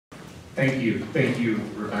Thank you,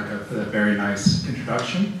 Rebecca, for that very nice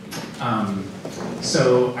introduction.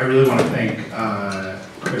 So I really want to thank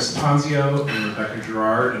Chris Ponzio and Rebecca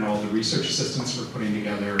Gerard and all the research assistants for putting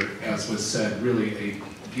together, as was said, really a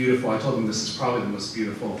beautiful, I told them this is probably the most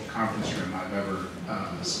beautiful conference room I've ever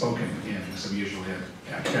spoken in. So I'm usually at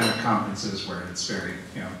academic conferences where it's very,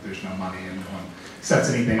 there's no money and no one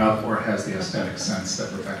sets anything up or has the aesthetic sense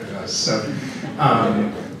that Rebecca does. So,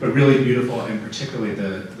 but really beautiful, and particularly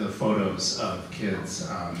the photos of kids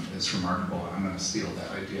is remarkable. I'm going to steal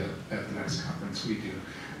that idea at the next conference we do.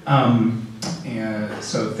 And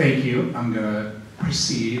so thank you. I'm going to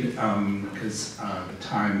proceed because the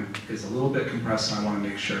time is a little bit compressed, and I want to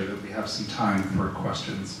make sure that we have some time for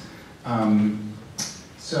questions.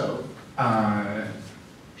 So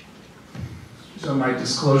my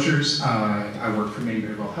disclosures, I work for Maine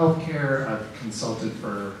Behavioral Healthcare. I've consulted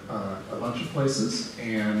for a bunch of places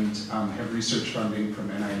and have research funding from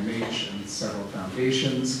NIMH and several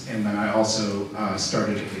foundations. And then I also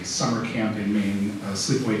started a summer camp in Maine, a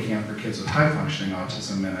sleepaway camp for kids with high functioning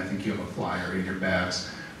autism. And I think you have a flyer in your bags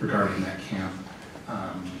regarding that camp.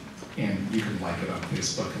 And you can like it on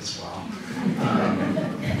Facebook as well.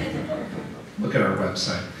 Look at our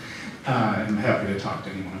website. I'm happy to talk to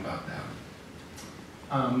anyone about that.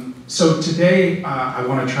 So today, I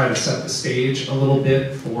want to try to set the stage a little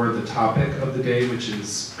bit for the topic of the day, which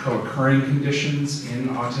is co-occurring conditions in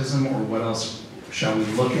autism, or what else shall we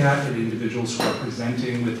look at individuals who are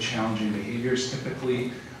presenting with challenging behaviors,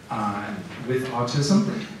 typically with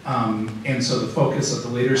autism. And so the focus of the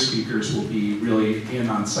later speakers will be really in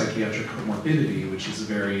on psychiatric comorbidity, which is a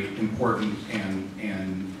very important and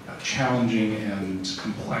challenging and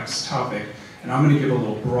complex topic. And I'm going to give a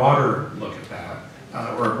little broader look at that.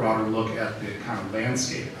 Or a broader look at the kind of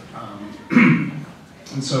landscape. And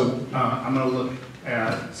so I'm going to look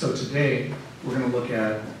at, so today we're going to look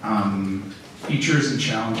at features and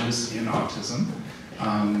challenges in autism,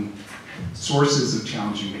 sources of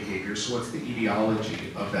challenging behavior, so what's the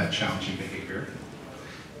etiology of that challenging behavior,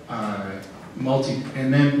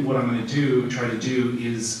 and then what I'm going to try to do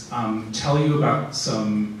is tell you about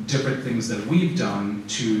some different things that we've done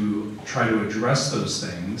to try to address those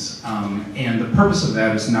things. And the purpose of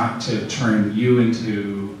that is not to turn you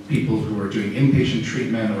into people who are doing inpatient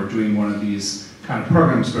treatment or doing one of these kind of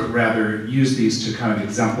programs, but rather use these to kind of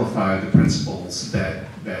exemplify the principles that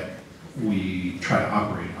we try to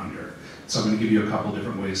operate under. So I'm going to give you a couple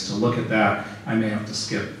different ways to look at that. I may have to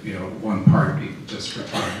skip one part just for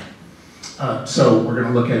time. So we're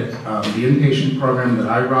going to look at the inpatient program that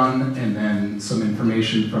I run, and then some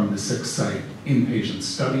information from the 6-site inpatient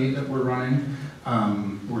study that we're running.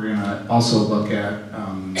 We're going to also look at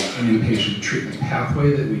an inpatient treatment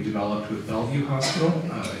pathway that we developed with Bellevue Hospital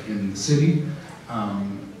in the city. So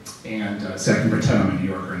I can pretend I'm a New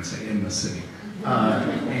Yorker and say in the city.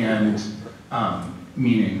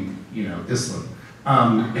 Meaning, Islam.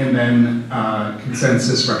 And then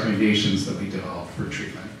consensus recommendations that we developed for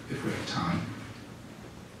treatment, if we have time.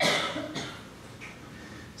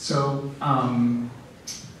 So,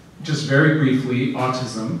 just very briefly,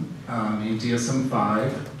 autism in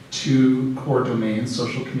DSM-5, 2 core domains,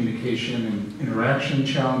 social communication and interaction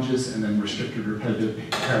challenges, and then restricted repetitive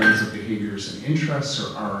patterns of behaviors and interests, or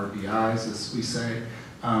RRBIs, as we say.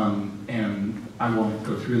 And I won't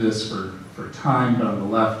go through this for time, but on the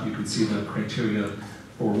left you can see the criteria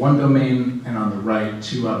for 1 domain, and on the right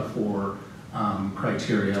 2 out of 4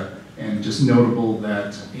 criteria. And just notable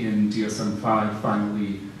that in DSM-5,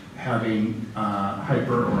 finally, having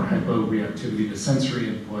hyper or hyporeactivity to sensory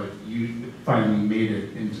input, you finally made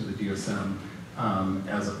it into the DSM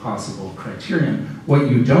as a possible criterion. What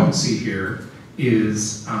you don't see here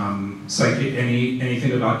is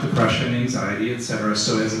anything about depression, anxiety, etc.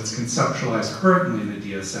 So as it's conceptualized currently in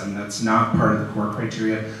the DSM, that's not part of the core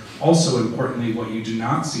criteria. Also importantly, what you do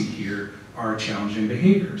not see here are challenging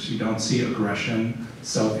behaviors. You don't see aggression,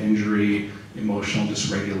 self-injury, emotional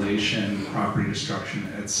dysregulation, property destruction,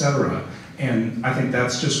 etc. And I think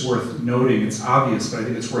that's just worth noting. It's obvious, but I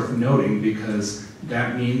think it's worth noting because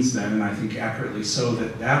that means then, and I think accurately so,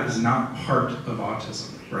 that that is not part of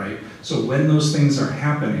autism, right? So when those things are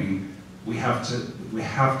happening, we have to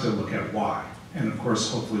look at why. And of course,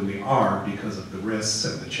 hopefully we are, because of the risks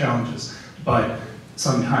and the challenges. But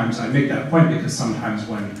sometimes, I make that point because sometimes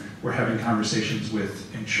when we're having conversations with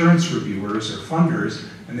insurance reviewers or funders,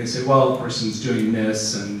 and they say, well, a person's doing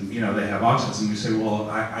this, and they have autism. We say, well,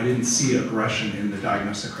 I didn't see aggression in the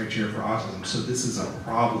diagnostic criteria for autism, so this is a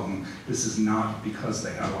problem. This is not because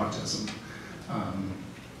they have autism.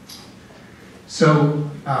 So,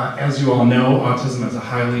 as you all know, autism is a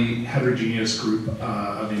highly heterogeneous group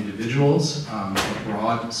of individuals, a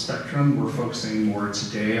broad spectrum. We're focusing more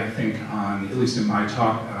today, I think, on, at least in my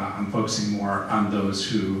talk, I'm focusing more on those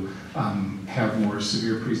who have more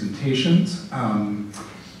severe presentations.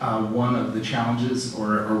 One of the challenges,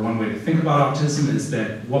 or one way to think about autism, is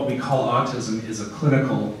that what we call autism is a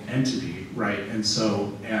clinical entity, right? And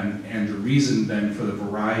so, and the reason then for the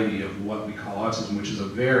variety of what we call autism, which is a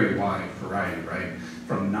very wide variety, right?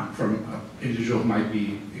 From an individual who might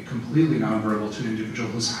be completely nonverbal to an individual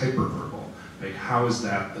who's hyperverbal. Like, how is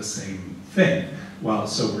that the same thing? Well,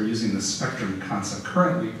 so we're using the spectrum concept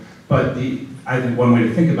currently, but I think one way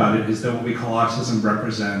to think about it is that what we call autism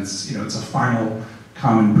represents, it's a final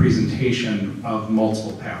common presentation of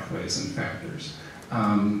multiple pathways and factors.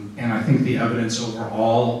 And I think the evidence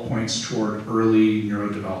overall points toward early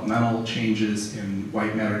neurodevelopmental changes in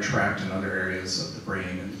white matter tract and other areas of the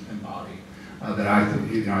brain and body that I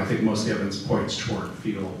think most of the evidence points toward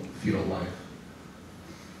fetal life.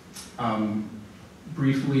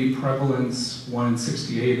 Briefly, prevalence 1 in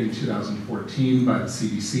 68 in 2014 by the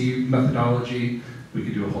CDC methodology. We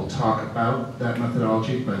could do a whole talk about that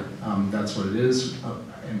methodology, but that's what it is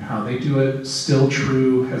and how they do it. Still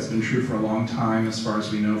true, has been true for a long time as far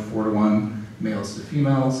as we know, 4-to-1 males to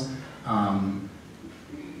females.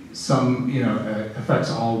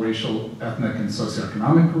 Affects all racial, ethnic, and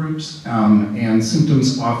socioeconomic groups, and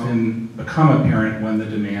symptoms often become apparent when the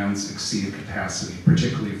demands exceed capacity,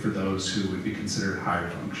 particularly for those who would be considered higher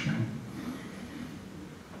functioning.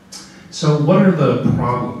 So what are the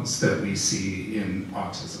problems that we see in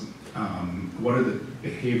autism? What are the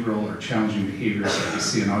behavioral or challenging behaviors that we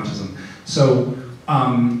see in autism? So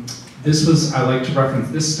I like to reference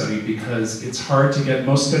this study because it's hard to get,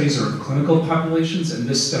 most studies are of clinical populations, and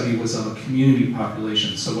this study was of a community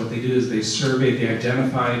population. So what they did is they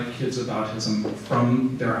identified kids with autism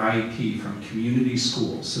from their IEP, from community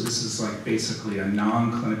schools. So this is like basically a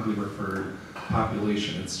non-clinically referred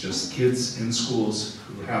population. It's just kids in schools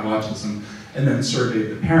who have autism, and then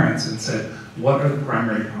surveyed the parents and said, what are the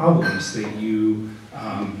primary problems that you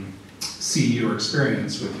see or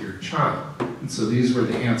experience with your child? And so these were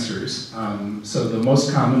the answers. So the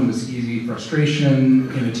most common was easy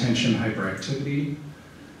frustration, inattention, hyperactivity,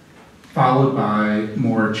 followed by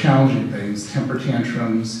more challenging things, temper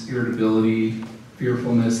tantrums, irritability,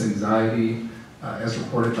 fearfulness, anxiety, as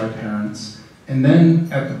reported by parents. And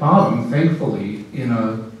then at the bottom, thankfully, in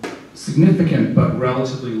a significant but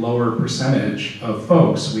relatively lower percentage of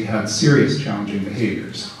folks, we had serious challenging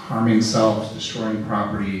behaviors, harming self, destroying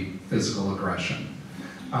property, physical aggression.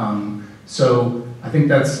 So I think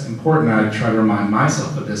that's important. I try to remind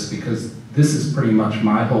myself of this because this is pretty much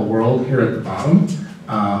my whole world here at the bottom,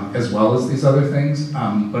 as well as these other things.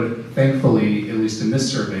 But thankfully, at least in this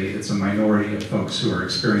survey, it's a minority of folks who are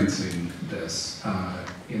experiencing this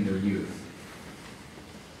in their youth.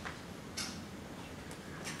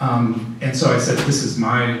 And so I said, this is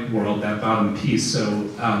my world, that bottom piece. So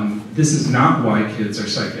this is not why kids are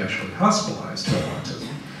psychiatrically hospitalized for autism.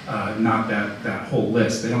 Not that whole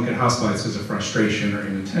list. They don't get hospitalized because of frustration or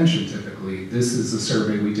inattention typically. This is a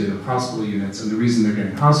survey we did of hospital units, and the reason they're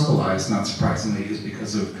getting hospitalized, not surprisingly, is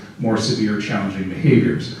because of more severe challenging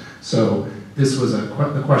behaviors. So this was the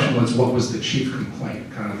question was, what was the chief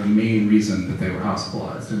complaint, kind of the main reason that they were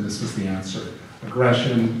hospitalized, and this was the answer.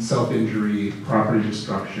 Aggression, self-injury, property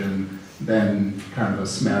destruction, then kind of a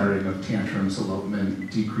smattering of tantrums, elopement,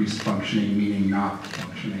 decreased functioning, meaning not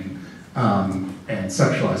functioning, and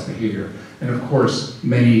sexualized behavior. And of course,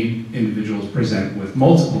 many individuals present with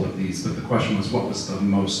multiple of these, but the question was, what was the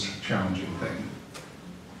most challenging thing?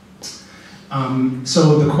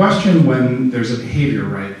 So the question when there's a behavior,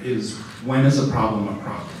 right, is when is a problem a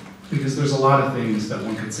problem? Because there's a lot of things that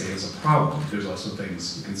one could say is a problem. There's also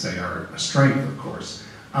things you can say are a strength, of course.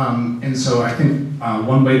 And so I think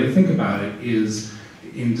one way to think about it is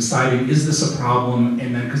in deciding, is this a problem?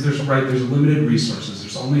 And then, because there's limited resources,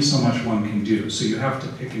 there's only so much one can do. So you have to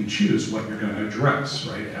pick and choose what you're going to address,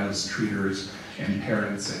 right, as treaters and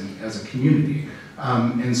parents and as a community.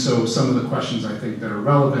 And so some of the questions I think that are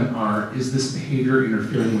relevant are, is this behavior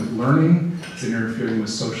interfering with learning? Is it interfering with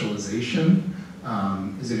socialization?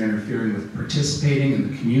 Is it interfering with participating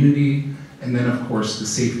in the community? And then, of course, the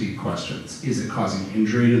safety questions. Is it causing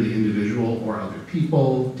injury to the individual or other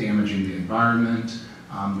people, damaging the environment,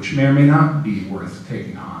 which may or may not be worth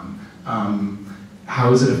taking on?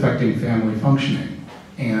 How is it affecting family functioning?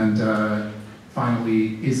 And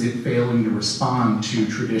finally, is it failing to respond to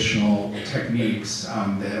traditional techniques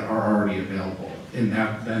that are already available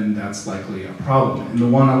then that's likely a problem. And the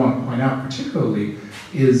one I want to point out particularly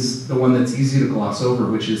is the one that's easy to gloss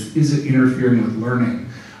over, which is it interfering with learning?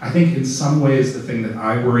 I think in some ways the thing that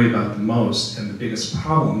I worry about the most and the biggest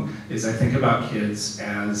problem is I think about kids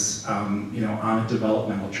as on a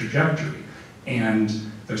developmental trajectory. And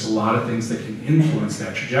there's a lot of things that can influence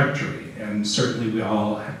that trajectory. And certainly we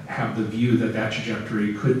all have the view that that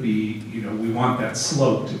trajectory could be, we want that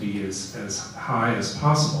slope to be as high as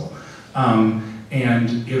possible.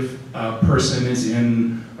 And if a person is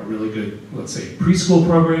in a really good, let's say, preschool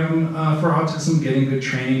program for autism, getting good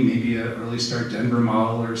training, maybe an Early Start Denver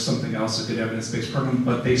model or something else, a good evidence-based program,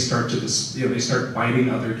 but they start to they start biting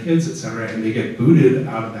other kids, et cetera, and they get booted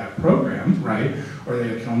out of that program, right? Or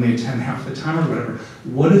they can only attend half the time or whatever.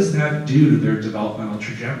 What does that do to their developmental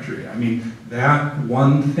trajectory? I mean, that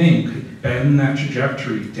one thing could bend that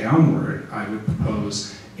trajectory downward, I would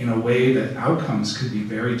propose, in a way that outcomes could be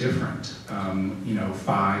very different,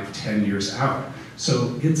 5, 10 years out.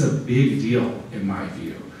 So it's a big deal, in my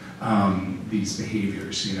view, these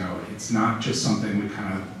behaviors. It's not just something we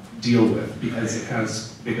kind of deal with because it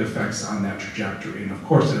has big effects on that trajectory, and of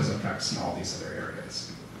course it has effects in all these other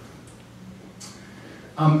areas.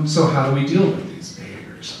 So how do we deal with these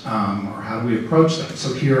behaviors, or how do we approach them?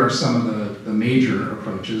 So here are some of the major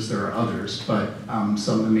approaches. There are others, but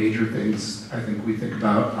some of the major things I think we think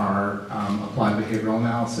about are applied behavioral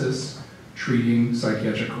analysis, treating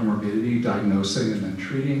psychiatric comorbidity, diagnosing and then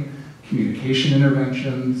treating, communication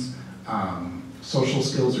interventions, social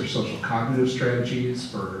skills or social cognitive strategies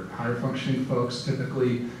for higher functioning folks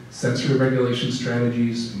typically, sensory regulation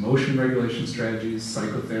strategies, emotion regulation strategies,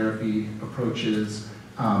 psychotherapy approaches,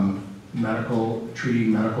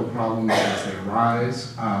 treating medical problems as they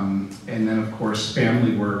arise, and then of course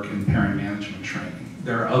family work and parent management training.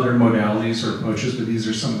 There are other modalities or approaches, but these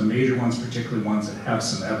are some of the major ones, particularly ones that have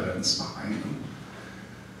some evidence behind them.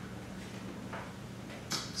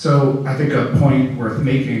 So I think a point worth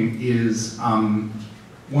making is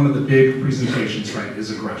one of the big presentations, right, is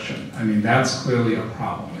aggression. I mean, that's clearly a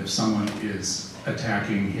problem. If someone is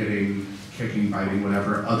attacking, hitting, kicking, biting,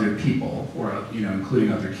 whatever, other people, or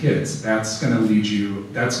including other kids, that's going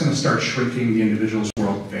to start shrinking the individual's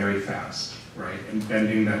world very fast, right, and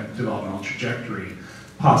bending that developmental trajectory,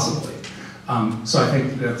 possibly. So I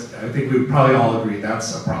think we would probably all agree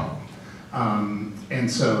that's a problem,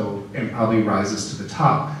 and probably rises to the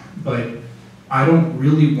top. But I don't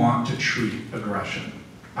really want to treat aggression.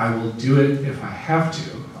 I will do it if I have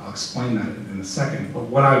to. I'll explain that in a second. But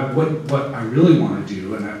what I really want to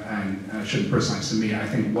do, and I shouldn't personalize to me, I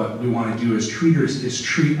think what we want to do as treaters is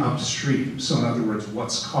treat upstream. So in other words,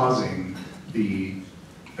 what's causing the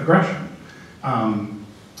aggression?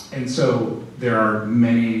 And so there are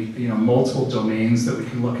many, multiple domains that we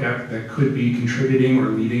can look at that could be contributing or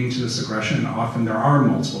leading to this aggression. And often there are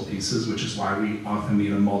multiple pieces, which is why we often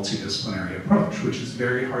need a multidisciplinary approach, which is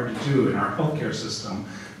very hard to do in our healthcare system,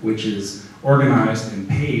 which is organized and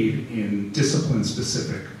paid in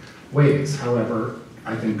discipline-specific ways. However,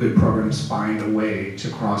 I think good programs find a way to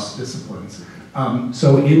cross disciplines.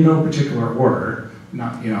 So in no particular order,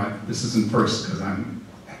 this isn't first because I'm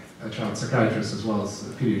a child psychiatrist as well as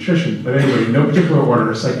a pediatrician, but anyway, in no particular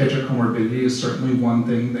order, psychiatric comorbidity is certainly one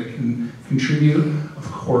thing that can contribute.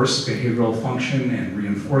 Of course, behavioral function and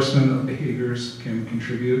reinforcement of behaviors can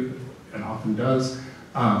contribute, and often does.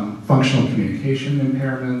 Functional communication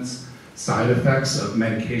impairments, side effects of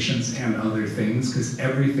medications and other things, because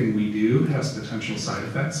everything we do has potential side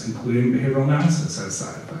effects, including behavioral analysis has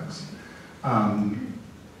side effects.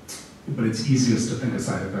 But it's easiest to think of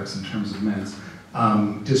side effects in terms of meds.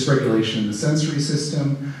 Dysregulation in the sensory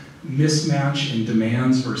system, mismatch in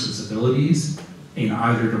demands versus abilities in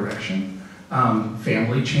either direction,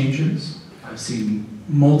 family changes. I've seen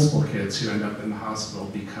multiple kids who end up in the hospital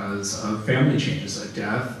because of family changes, a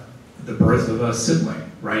death, the birth of a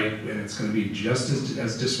sibling, right? And it's going to be just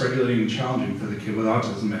as dysregulating and challenging for the kid with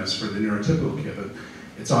autism as for the neurotypical kid, but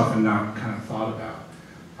it's often not kind of thought about.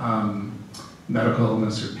 Medical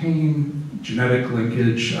illness or pain, genetic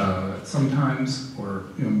linkage sometimes, or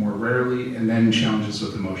more rarely, and then challenges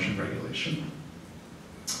with emotion regulation.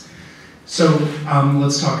 So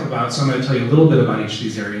let's talk about, so I'm going to tell you a little bit about each of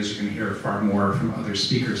these areas. You're going to hear far more from other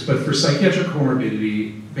speakers. But for psychiatric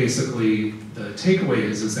comorbidity, basically the takeaway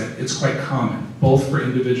is that it's quite common, both for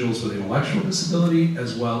individuals with intellectual disability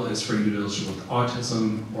as well as for individuals with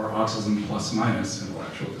autism or autism plus minus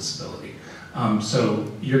intellectual disability. So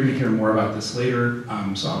you're going to hear more about this later,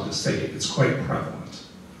 so I'll just say it's quite prevalent.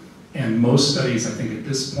 And most studies, I think at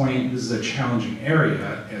this point, this is a challenging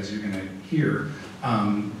area, as you're going to hear,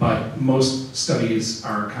 but most studies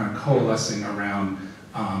are kind of coalescing around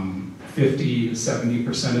 50 to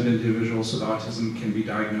 70% of individuals with autism can be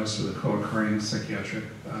diagnosed with a co-occurring psychiatric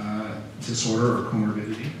disorder or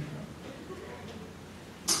comorbidity.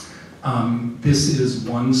 This is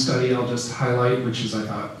one study I'll just highlight, which is, I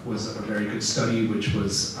thought, was a very good study, which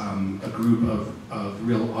was a group of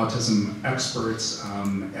real autism experts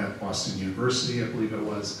at Boston University, I believe it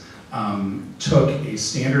was, took a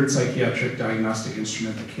standard psychiatric diagnostic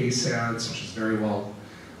instrument, the KSADS, which is very well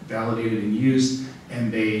validated and used,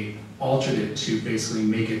 and they altered it to basically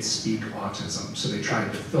make it speak autism. So they tried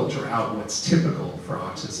to filter out what's typical for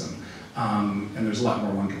autism. And there's a lot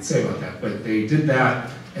more one could say about that, but they did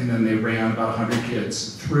that, and then they ran about 100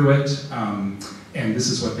 kids through it, and this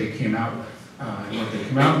is what they came out with. And what they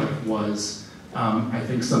came out with was, I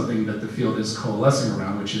think, something that the field is coalescing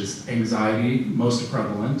around, which is anxiety, most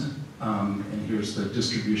prevalent, and here's the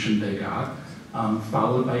distribution they got,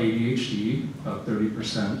 followed by ADHD, about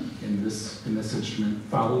 30% in this instrument,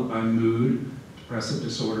 followed by mood, depressive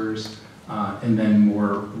disorders, and then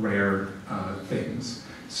more rare things.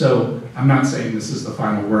 So I'm not saying this is the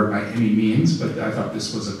final word by any means, but I thought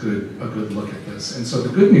this was a good look at this. And so the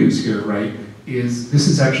good news here, right, is this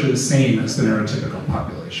is actually the same as the neurotypical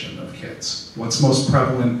population of kids. What's most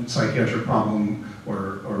prevalent psychiatric problem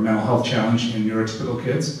or mental health challenge in neurotypical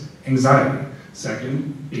kids? Anxiety.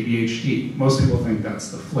 Second, ADHD. Most people think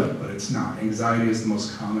that's the flip, but it's not. Anxiety is the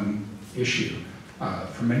most common issue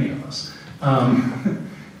for many of us.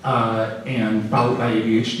 And followed by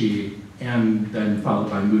ADHD, and then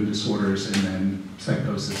followed by mood disorders, and then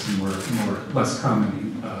psychosis and more less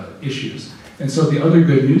common issues. And so the other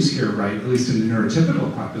good news here, right, at least in the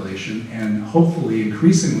neurotypical population, and hopefully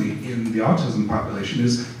increasingly in the autism population,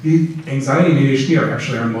 is the anxiety and ADHD are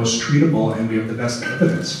actually our most treatable, and we have the best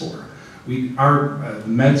evidence for. Our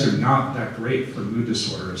meds are not that great for mood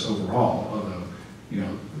disorders overall, although, you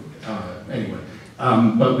know, anyway.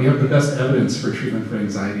 But we have the best evidence for treatment for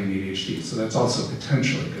anxiety and ADHD, so that's also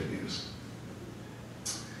potentially good news.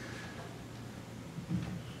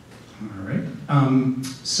 All right.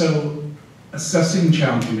 So assessing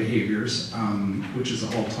challenging behaviors, which is a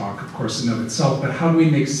whole talk, of course, in and of itself, but how do we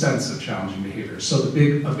make sense of challenging behaviors? So a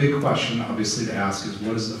big question, obviously, to ask is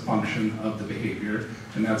what is the function of the behavior?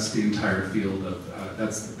 And that's the entire field of,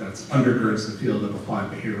 that's undergirds the field of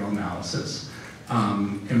applied behavioral analysis.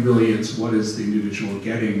 And really it's what is the individual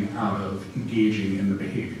getting out of engaging in the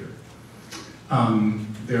behavior.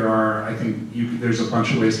 There are, I think, there's a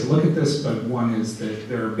bunch of ways to look at this, but one is that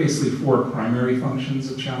there are basically 4 primary functions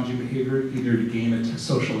of challenging behavior, either to gain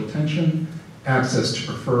social attention, access to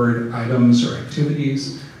preferred items or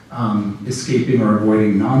activities, escaping or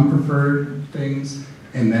avoiding non-preferred things,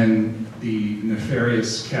 and then the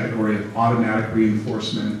nefarious category of automatic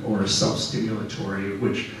reinforcement or self-stimulatory,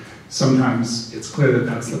 which sometimes it's clear that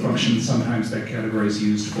that's the function, sometimes that category is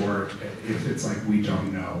used for if it's like we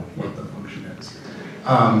don't know what the function is.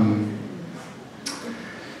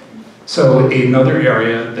 So another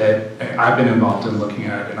area that I've been involved in looking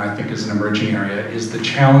at, and I think is an emerging area, is the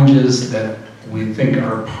challenges that we think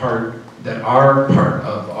are part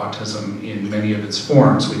of autism in many of its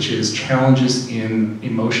forms, which is challenges in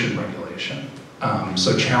emotion regulation.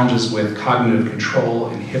 So challenges with cognitive control,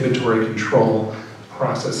 inhibitory control,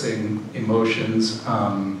 processing emotions,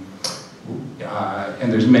 and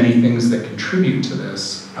there's many things that contribute to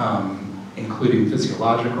this, including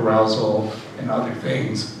physiologic arousal and other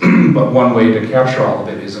things. But one way to capture all of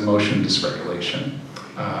it is emotion dysregulation,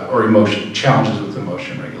 or challenges with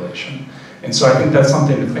emotion regulation. And so I think that's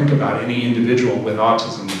something to think about. Any individual with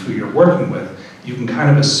autism who you're working with, you can kind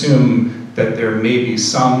of assume that there may be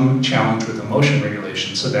some challenge with emotion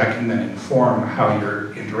regulation, so that can then inform how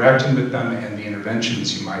you're interacting with them and the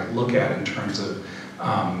interventions you might look at in terms of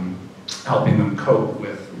helping them cope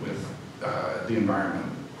with the environment.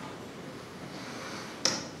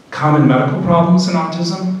 Common medical problems in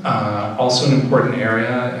autism, also an important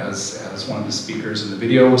area, as one of the speakers in the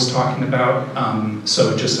video was talking about.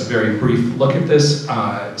 So just a very brief look at this.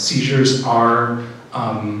 Seizures are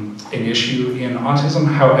an issue in autism.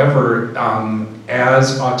 However,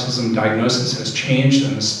 as autism diagnosis has changed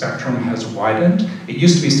and the spectrum has widened, it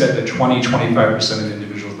used to be said that 20–25% of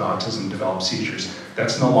individuals with autism develop seizures.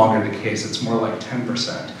 That's no longer the case. It's more like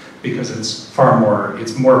 10% because it's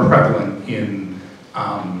more prevalent in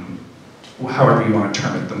however you want to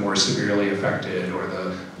term it, the more severely affected or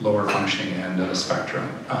the lower functioning end of the spectrum.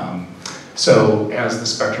 So as the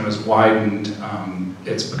spectrum has widened,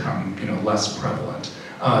 it's become less prevalent.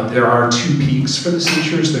 There are 2 peaks for the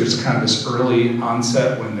seizures. There's kind of this early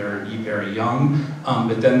onset when they're very young,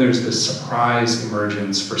 but then there's this surprise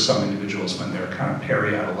emergence for some individuals when they're kind of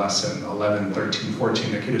peri-adolescent, 11, 13,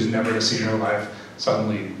 14, a kid who's never had a seizure in their life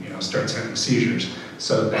suddenly starts having seizures.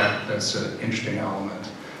 So that's an interesting element.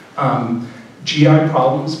 GI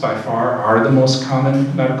problems by far are the most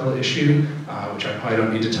common medical issue, which I probably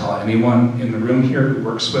don't need to tell anyone in the room here who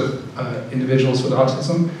works with individuals with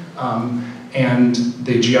autism. And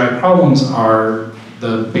the GI problems are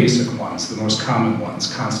the basic ones, the most common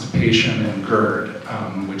ones, constipation and GERD,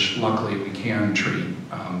 which luckily we can treat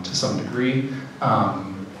to some degree.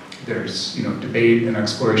 There's debate and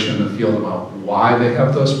exploration in the field about why they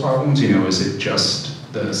have those problems. Is it just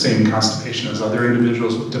the same constipation as other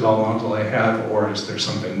individuals with developmental delay have, or is there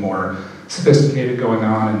something more sophisticated going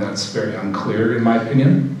on? And that's very unclear in my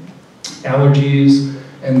opinion. Allergies,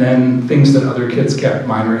 and then things that other kids get,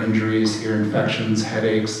 minor injuries, ear infections,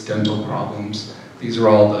 headaches, dental problems. These are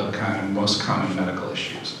all the kind of most common medical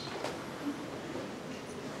issues.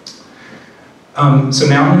 So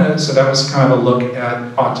that was kind of a look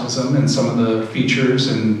at autism and some of the features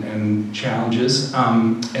and challenges.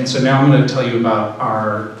 And so now I'm going to tell you about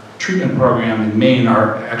our treatment program in Maine,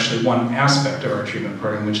 actually one aspect of our treatment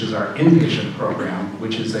program, which is our inpatient program,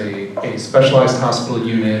 which is a specialized hospital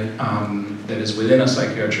unit that is within a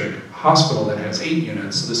psychiatric hospital that has 8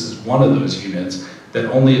 units. So this is one of those units that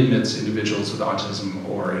only admits individuals with autism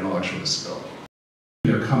or intellectual disability.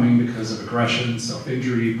 They're coming because of aggression,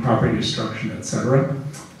 self-injury, property destruction, etc.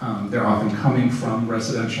 They're often coming from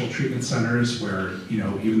residential treatment centers where,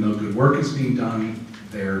 even though good work is being done,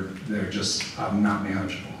 they're just not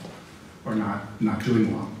manageable or not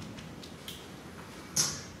doing well.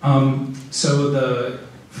 So the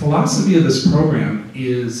philosophy of this program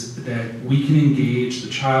is that we can engage the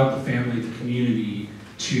child, the family, the community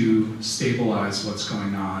to stabilize what's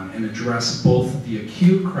going on and address both the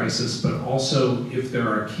acute crisis, but also if there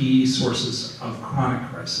are key sources of chronic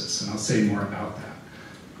crisis, and I'll say more about that.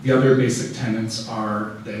 The other basic tenets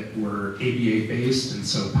are that we're ABA-based, and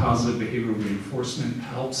so positive behavioral reinforcement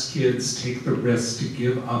helps kids take the risk to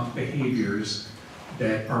give up behaviors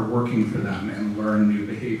that are working for them and learn new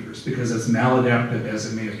behaviors. Because as maladaptive as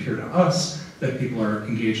it may appear to us, that people are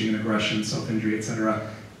engaging in aggression, self-injury, etc.,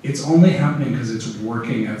 it's only happening because it's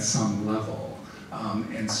working at some level.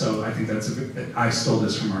 And so I think I stole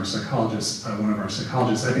this from our psychologist, one of our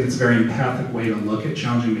psychologists. I think it's a very empathic way to look at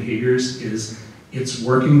challenging behaviors is it's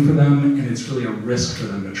working for them and it's really a risk for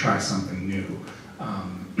them to try something new.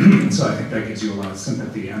 And so I think that gives you a lot of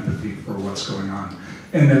sympathy, empathy for what's going on.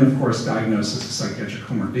 And then of course, diagnosis of psychiatric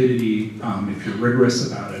comorbidity, if you're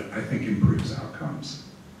rigorous about it, I think improves outcomes.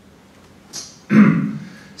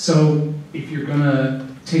 So if you're gonna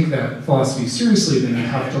take that philosophy seriously, then you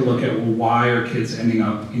have to look at, well, why are kids ending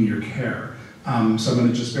up in your care? So I'm going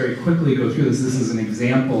to just very quickly go through this. This is an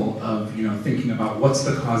example of thinking about what's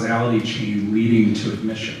the causality chain leading to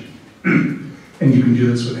admission. And you can do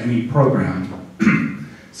this with any program.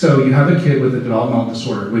 So you have a kid with a developmental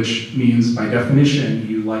disorder, which means by definition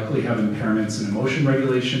you likely have impairments in emotion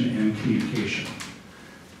regulation and communication.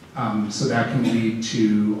 So that can lead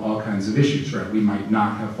to all kinds of issues, right? We might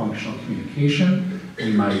not have functional communication.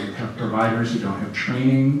 We might have providers who don't have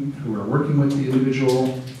training, who are working with the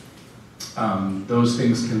individual. Those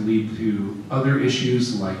things can lead to other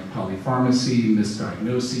issues like polypharmacy,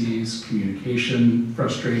 misdiagnoses, communication,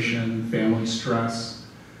 frustration, family stress.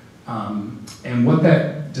 And what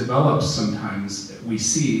that develops sometimes, we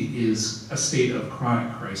see, is a state of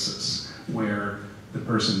chronic crisis where the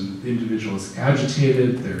individual is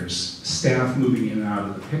agitated, there's staff moving in and out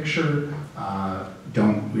of the picture,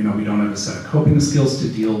 we don't have a set of coping skills to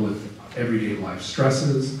deal with everyday life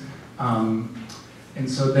stresses. And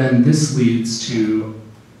so then this leads to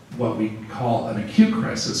what we call an acute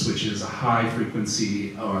crisis, which is a high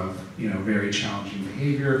frequency of very challenging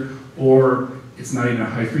behavior, or it's not even a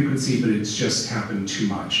high frequency, but it's just happened too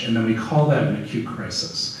much. And then we call that an acute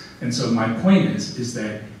crisis. And so my point is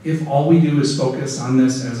that if all we do is focus on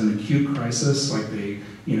this as an acute crisis, like they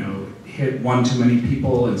hit one too many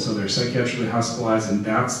people and so they're psychiatrically hospitalized and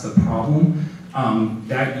that's the problem,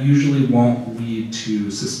 that usually won't lead to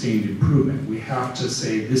sustained improvement. We have to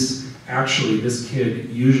say this kid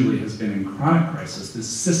usually has been in chronic crisis, this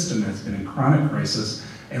system has been in chronic crisis,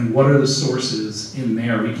 and what are the sources in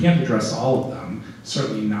there? We can't address all of them,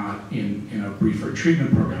 certainly not in a briefer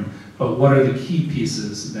treatment program, but what are the key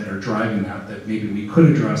pieces that are driving that maybe we could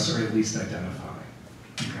address or at least identify?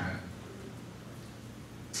 Okay.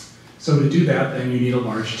 So to do that, then you need a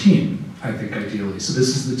large team, I think, ideally. So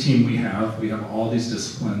this is the team we have. We have all these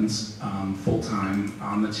disciplines full-time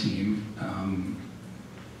on the team.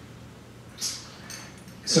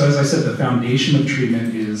 So as I said, the foundation of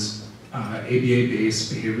treatment is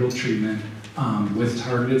ABA-based behavioral treatment with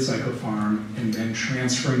targeted psychopharm, and then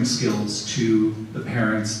transferring skills to the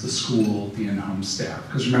parents, the school, the in-home staff.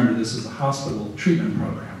 Because remember, this is a hospital treatment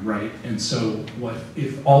program, right? And so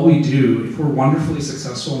if all we do, if we're wonderfully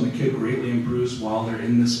successful and the kid greatly improves while they're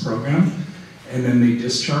in this program, and then they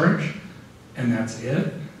discharge, and that's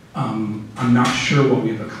it, I'm not sure what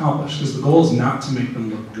we've accomplished, because the goal is not to make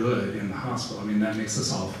them look good in the hospital. I mean, that makes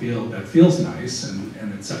us all feel, that feels nice,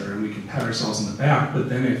 and et cetera, and we can pat ourselves on the back, but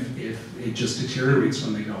then if it just deteriorates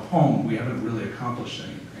when they go home, we haven't really accomplished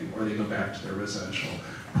anything, or they go back to their residential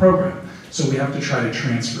program. So we have to try to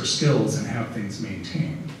transfer skills and have things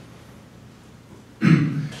maintained.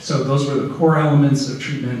 So those were the core elements of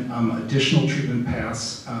treatment. Additional treatment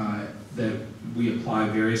paths that we apply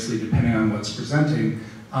variously depending on what's presenting.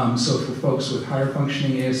 So for folks with higher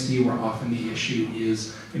functioning ASD, where often the issue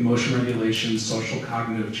is emotion regulation, social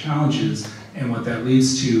cognitive challenges, and what that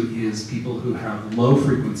leads to is people who have low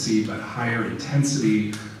frequency but higher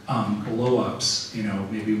intensity blow-ups,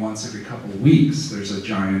 maybe once every couple of weeks, there's a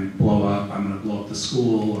giant blow-up, I'm gonna blow up the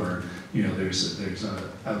school, or there's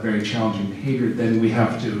a very challenging behavior, then we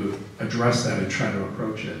have to address that and try to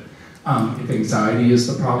approach it. If anxiety is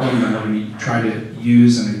the problem, then we're going to try to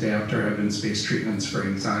use and adapt our evidence-based treatments for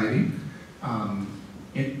anxiety.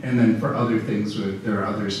 And then for other things, there are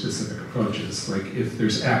other specific approaches. Like if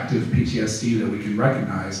there's active PTSD that we can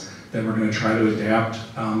recognize, then we're going to try to adapt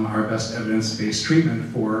our best evidence-based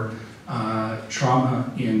treatment for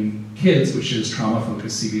trauma in kids, which is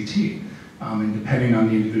trauma-focused CBT. And depending on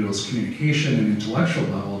the individual's communication and intellectual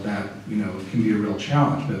level, that can be a real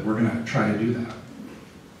challenge, but we're going to try to do that.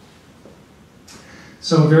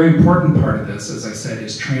 So a very important part of this, as I said,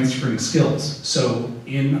 is transferring skills. So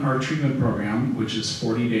in our treatment program, which is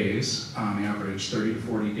 40 days, on average 30 to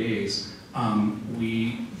 40 days,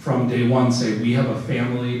 we, from day one, say we have a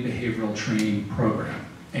family behavioral training program,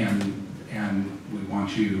 and we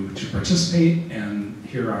want you to participate, and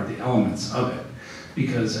here are the elements of it.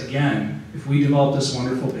 Because again, if we develop this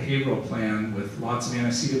wonderful behavioral plan with lots of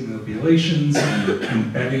antecedent manipulations and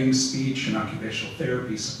embedding speech and occupational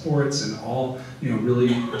therapy supports and all,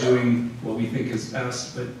 really doing what we think is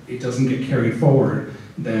best, but it doesn't get carried forward,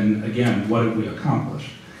 then again, what have we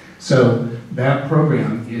accomplished? So that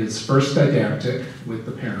program is first didactic with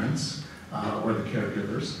the parents or the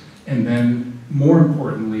caregivers, and then more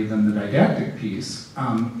importantly than the didactic piece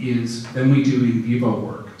is then we do in vivo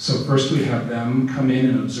work. So first we have them come in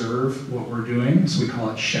and observe what we're doing, so we call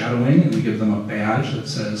it shadowing, and we give them a badge that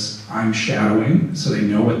says, I'm shadowing, so they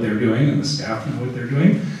know what they're doing and the staff know what they're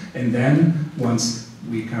doing. And then once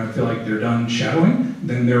we kind of feel like they're done shadowing,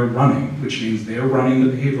 then they're running, which means they're running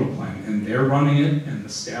the behavioral plan, and they're running it, and the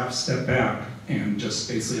staff step back and just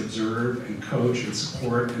basically observe and coach and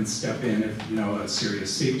support and step in if a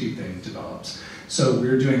serious safety thing develops. So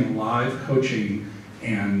we're doing live coaching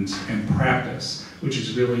and practice, which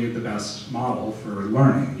is really the best model for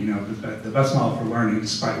learning. The best model for learning,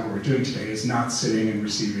 despite what we're doing today, is not sitting and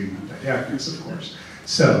receiving didactics, of course.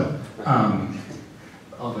 So,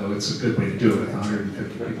 although it's a good way to do it with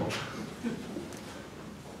 150 people.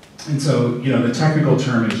 And so, the technical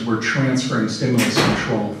term is we're transferring stimulus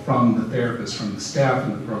control from the therapist, from the staff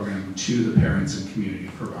in the program, to the parents and community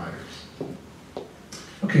providers.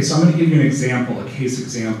 Okay, so I'm going to give you an example, a case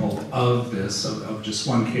example of this, of just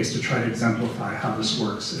one case to try to exemplify how this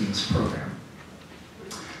works in this program.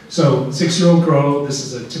 So 6-year-old girl, this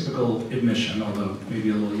is a typical admission, although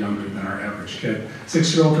maybe a little younger than our average kid.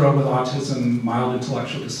 6-year-old girl with autism, mild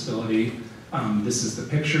intellectual disability. This is the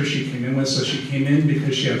picture she came in with. So she came in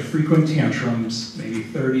because she had frequent tantrums, maybe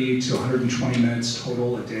 30 to 120 minutes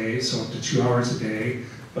total a day, so up to 2 hours a day,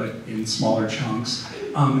 but in smaller chunks.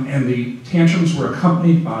 And the tantrums were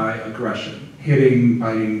accompanied by aggression, hitting,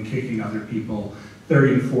 biting, kicking other people,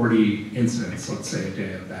 30 to 40 incidents, let's say, a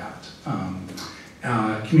day of that.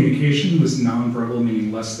 Communication was nonverbal,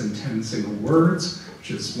 meaning less than 10 single words,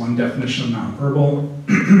 which is one definition of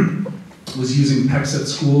nonverbal. Was using PECs at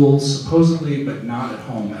school, supposedly, but not at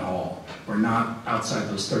home at all, or not outside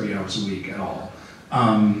those 30 hours a week at all,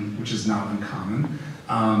 which is not uncommon.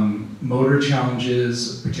 Motor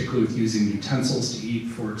challenges, particularly with using utensils to eat,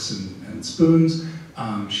 forks and spoons.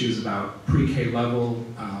 She was about pre-K level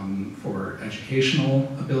for educational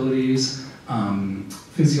abilities.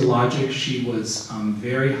 Physiologic, she was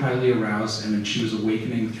very highly aroused, and then she was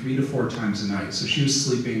awakening 3 to 4 times a night. So she was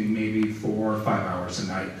sleeping maybe 4 or 5 hours a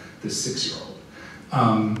night, this 6-year-old.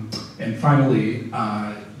 And finally,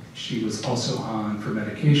 she was also on, for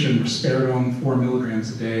medication, risperidone, 4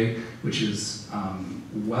 milligrams a day, which is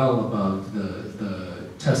well above the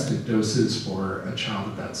tested doses for a child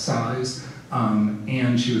of that size.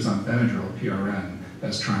 And she was on Benadryl, PRN,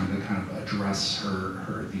 as trying to kind of address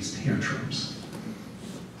these tantrums.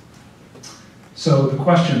 So the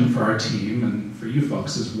question for our team and for you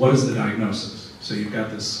folks is, what is the diagnosis? So you've got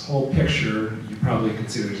this whole picture. You probably can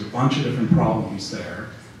see there's a bunch of different problems there.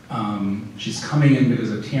 She's coming in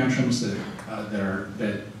because of tantrums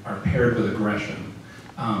that are paired with aggression.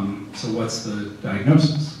 So what's the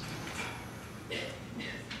diagnosis?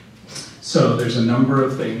 So there's a number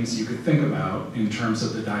of things you could think about in terms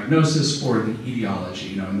of the diagnosis or the etiology.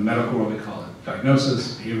 You know, in the medical world, we call it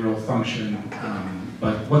diagnosis, behavioral function,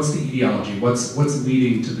 but what's the etiology? What's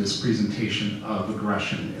leading to this presentation of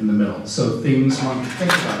aggression in the middle? So things one can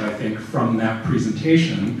think about, I think, from that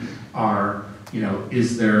presentation are, you know,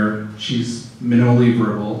 she's minimally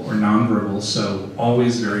verbal or nonverbal, so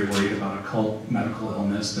always very worried about occult medical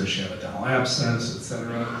illness. Does she have a dental abscess,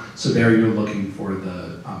 etc.? So there you're looking for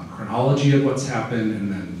the chronology of what's happened,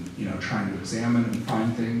 and then, you know, trying to examine and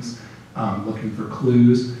find things, looking for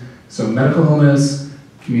clues. So medical illness,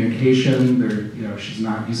 communication, you know, she's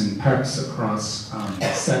not using PECs across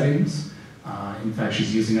settings. In fact,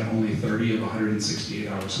 she's using it only 30 of 168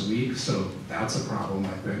 hours a week, so that's a problem,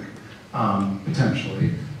 I think,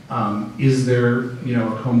 potentially. Is there, you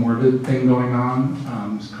know, a comorbid thing going on,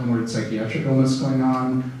 comorbid psychiatric illness going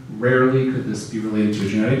on? Rarely could this be related to a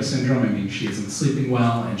genetic syndrome. I mean, she isn't sleeping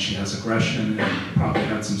well, and she has aggression, and probably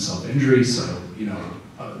had some self-injury, so, you know,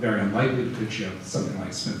 very unlikely could she have something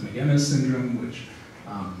like Smith-Magenis syndrome, which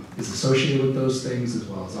is associated with those things, as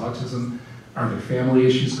well as autism. Are there family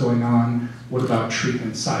issues going on? What about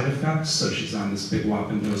treatment side effects? So she's on this big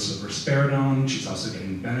whopping dose of risperidone. She's also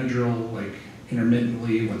getting Benadryl, like,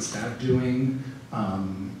 intermittently. What's that doing?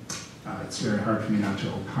 It's very hard for me not to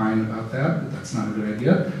opine about that, but that's not a good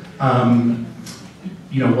idea.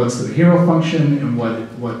 You know, what's the behavioral function, and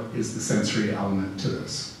what is the sensory element to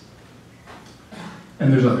this?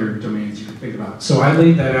 And there's other domains you can think about. So I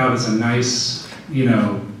laid that out as a nice, you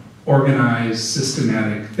know, organized,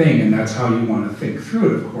 systematic thing, and that's how you want to think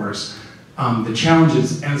through it, of course. The challenge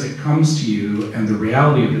is, as it comes to you, and the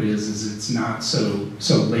reality of it is it's not so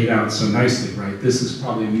laid out so nicely, right? This is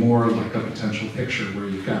probably more like a potential picture where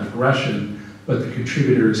you've got aggression, but the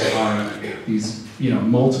contributors are these, you know,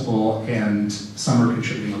 multiple, and some are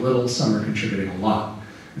contributing a little, some are contributing a lot.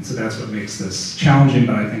 And so that's what makes this challenging,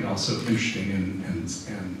 but I think also interesting and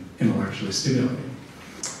intellectually stimulating.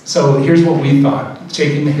 So here's what we thought,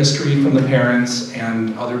 taking the history from the parents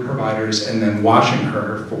and other providers and then watching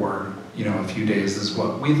her for, you know, a few days is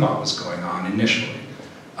what we thought was going on initially.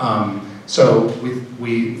 So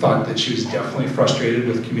we thought that she was definitely frustrated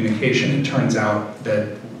with communication. It turns out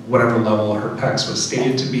that whatever level her PECS was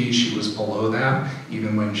stated to be, she was below that,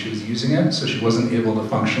 even when she was using it. So she wasn't able to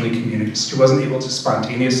functionally communicate. She wasn't able to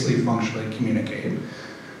spontaneously functionally communicate.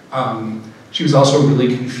 She was also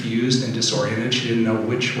really confused and disoriented. She didn't know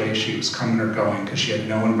which way she was coming or going because she had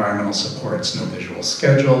no environmental supports, no visual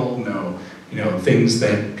schedule, no, you know, things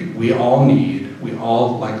that we all need. We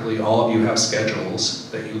all, likely all of you have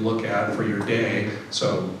schedules that you look at for your day.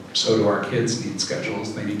 So do our kids need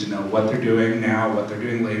schedules. They need to know what they're doing now, what they're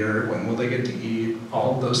doing later, when will they get to eat,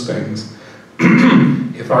 all of those things.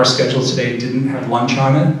 If our schedule today didn't have lunch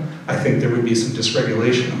on it, I think there would be some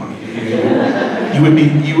dysregulation among you.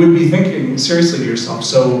 You would be thinking seriously to yourself,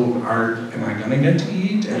 so am I gonna get to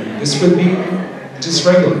eat? And this would be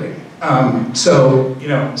dysregulating. So, you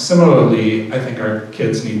know, similarly, I think our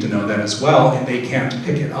kids need to know that as well, and they can't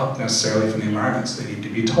pick it up necessarily from the environments. They need to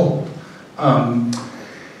be told.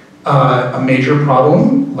 A major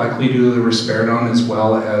problem, likely due to the risperidone as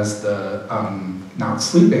well as the not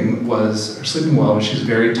sleeping or sleeping well, she was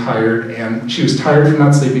very tired, and she was tired from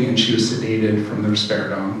not sleeping, and she was sedated from the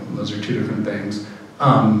risperidone. Those are two different things.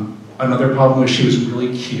 Another problem was she was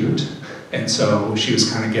really cute, and so she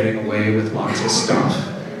was kind of getting away with lots of stuff,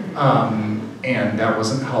 and that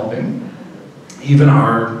wasn't helping. Even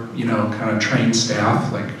our, you know, kind of trained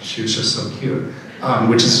staff, like, she was just so cute,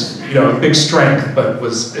 which is, you know, a big strength, but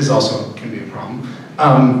is also can be a problem.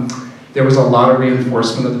 There was a lot of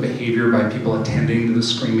reinforcement of the behavior by people attending to the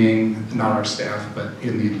screaming, not our staff, but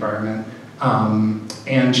in the environment.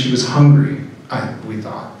 And she was hungry, we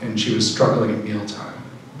thought, and she was struggling at mealtime,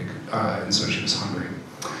 and so she was hungry.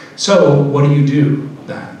 So what do you do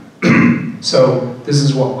then? So this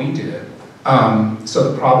is what we did.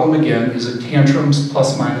 So the problem, again, is a tantrums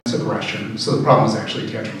plus minus aggression. So the problem is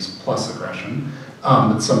actually tantrums plus aggression,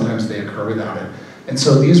 but sometimes they occur without it. And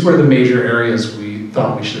so these were the major areas we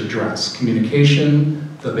thought we should address: communication,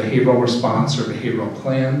 the behavioral response or behavioral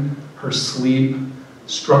plan, her sleep,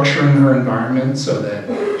 structuring her environment so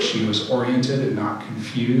that she was oriented and not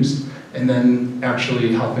confused, and then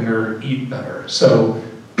actually helping her eat better. So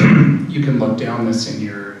you can look down this in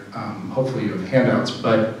your, hopefully you have handouts,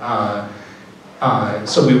 but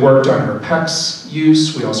so we worked on her PECS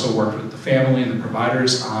use. We also worked with the family and the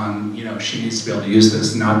providers on, she needs to be able to use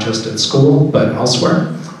this not just at school, but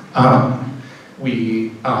elsewhere.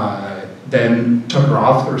 We then took her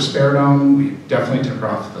off the risperidone. We definitely took her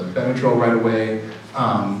off the Benadryl right away.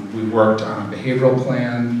 We worked on a behavioral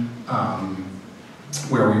plan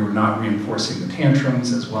where we were not reinforcing the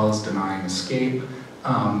tantrums as well as denying escape.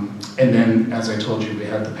 And then, as I told you, we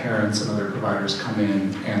had the parents and other providers come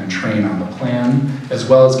in and train on the plan, as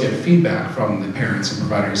well as get feedback from the parents and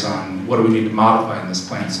providers on what do we need to modify in this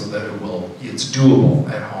plan so that it's doable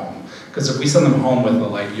at home. Because if we send them home with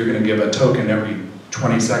you're going to give a token every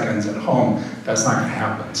 20 seconds at home, that's not going to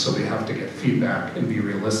happen. So we have to get feedback and be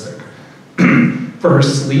realistic. For her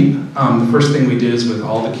sleep, the first thing we did is with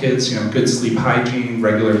all the kids, good sleep hygiene,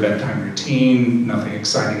 regular bedtime routine, nothing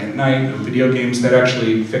exciting at night, no video games. That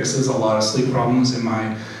actually fixes a lot of sleep problems in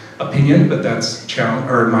my opinion, but that's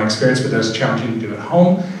in my experience, but that's challenging to do at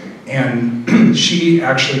home. And she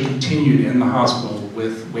actually continued in the hospital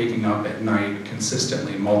with waking up at night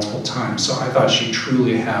consistently multiple times. So I thought she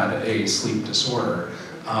truly had a sleep disorder.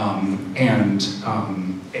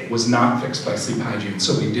 It was not fixed by sleep hygiene,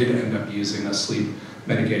 so we did end up using a sleep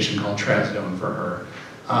medication called trazodone for her.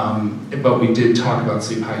 But we did talk about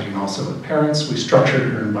sleep hygiene also with parents. We structured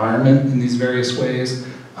her environment in these various ways,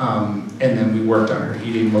 and then we worked on her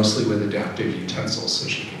eating mostly with adaptive utensils so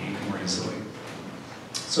she could eat more easily.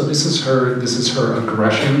 So this is her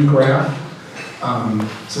aggression graph.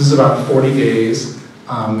 So this is about 40 days,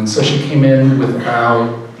 and so she came in with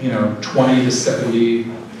about 20 to 70,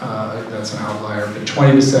 that's an outlier, but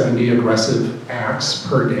 20 to 70 aggressive acts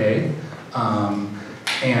per day.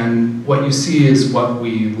 And what you see is what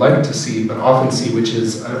we like to see, but often see, which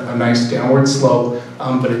is a nice downward slope,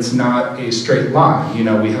 but it's not a straight line.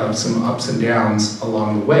 We have some ups and downs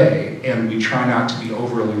along the way, and we try not to be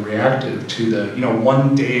overly reactive to the,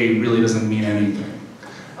 one day really doesn't mean anything,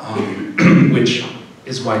 which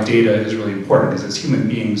is why data is really important, because as human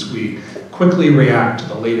beings, we quickly react to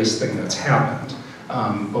the latest thing that's happened,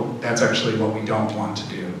 but that's actually what we don't want to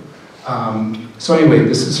do. So anyway,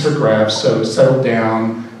 this is her graph. So settled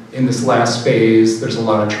down in this last phase, there's a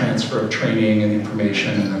lot of transfer of training and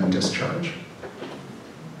information and then discharge.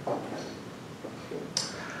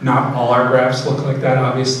 Not all our graphs look like that,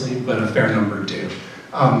 obviously, but a fair number do.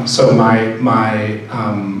 So my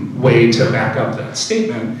way to back up that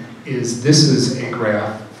statement is this is a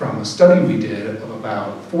graph from a study we did of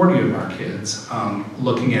about 40 of our kids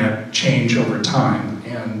looking at change over time.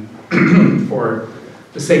 And for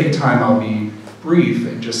the sake of time, I'll be brief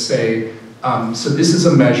and just say, so this is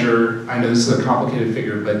a measure, I know this is a complicated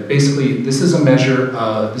figure, but basically this is a measure,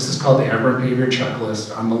 this is called the aberrant behavior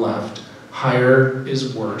checklist on the left. Higher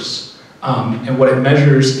is worse. And what it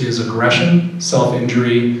measures is aggression,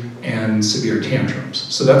 self-injury, and severe tantrums.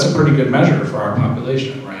 So that's a pretty good measure for our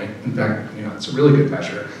population, right? In fact, it's a really good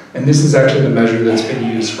measure. And this is actually the measure that's been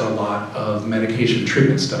used for a lot of medication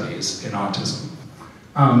treatment studies in autism.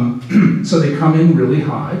 So they come in really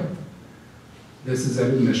high. This is at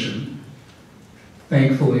admission.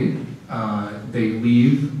 Thankfully, they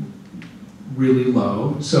leave really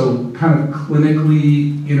low. So kind of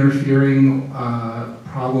clinically interfering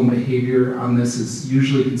problem behavior on this is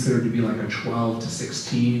usually considered to be like a 12 to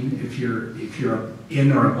 16. If you're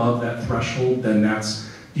in or above that threshold, then that's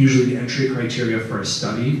usually the entry criteria for a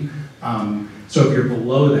study. So if you're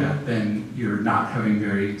below that, then you're not having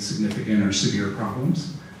very significant or severe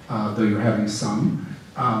problems, though you're having some.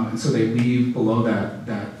 And so they leave below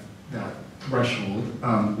that threshold,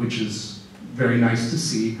 which is very nice to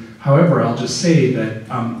see. However, I'll just say that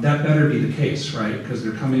that better be the case, right? Because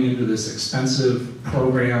they're coming into this expensive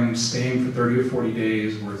program, staying for 30 or 40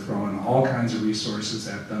 days. We're throwing all kinds of resources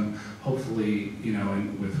at them, hopefully,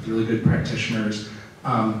 and with really good practitioners.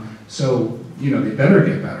 So, they better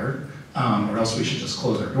get better, or else we should just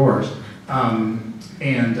close our doors.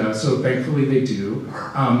 So thankfully they do.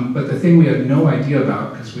 But the thing we had no idea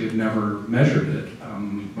about, because we had never measured it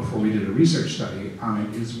before we did a research study on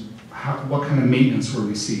it, is what kind of maintenance were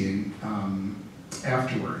we seeing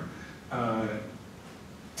afterward.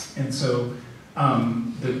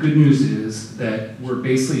 The good news is that we're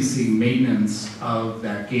basically seeing maintenance of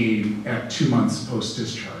that gain at 2 months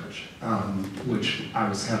post-discharge, which I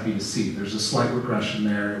was happy to see. There's a slight regression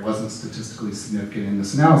there. It wasn't statistically significant in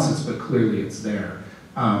this analysis, but clearly it's there.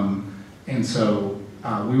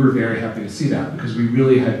 We were very happy to see that because we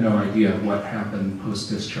really had no idea what happened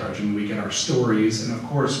post-discharge. And we get our stories, and of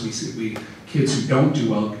course we kids who don't do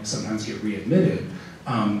well sometimes get readmitted,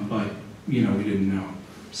 but we didn't know.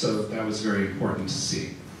 So that was very important to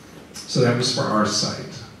see. So that was for our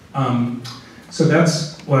site. So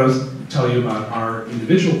that's what I was tell you about our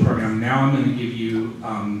individual program. Now I'm going to give you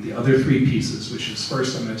the other three pieces, which is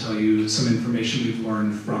first I'm going to tell you some information we've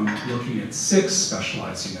learned from looking at 6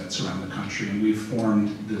 specialized units around the country, and we've formed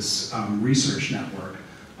this research network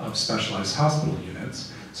of specialized hospital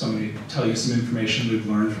units. So I'm going to tell you some information we've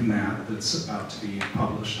learned from that that's about to be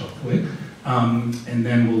published, hopefully, and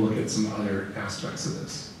then we'll look at some other aspects of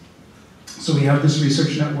this. So we have this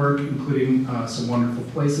research network, including some wonderful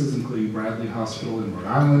places, including Bradley Hospital in Rhode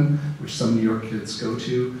Island, which some New York kids go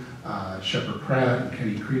to, Shepherd Pratt,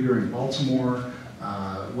 Kenny Krieger in Baltimore,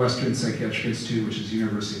 Western Psychiatric Institute, which is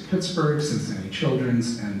University of Pittsburgh, Cincinnati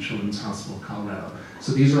Children's, and Children's Hospital of Colorado.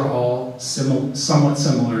 So these are all somewhat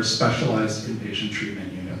similar specialized inpatient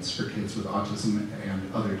treatment units for kids with autism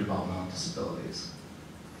and other developmental disabilities.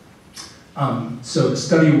 So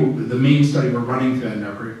the main study we're running through that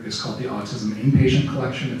network is called the Autism Inpatient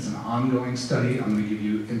Collection. It's an ongoing study. I'm going to give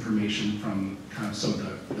you information from kind of some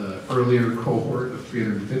of the earlier cohort of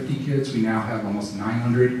 350 kids. We now have almost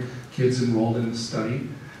 900 kids enrolled in the study.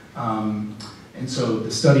 And so the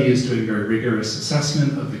study is doing very rigorous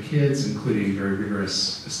assessment of the kids, including very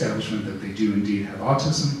rigorous establishment that they do indeed have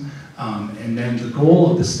autism. And then the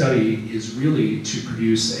goal of the study is really to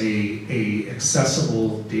produce a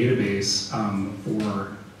accessible database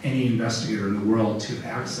for any investigator in the world to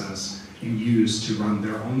access and use to run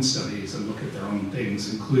their own studies and look at their own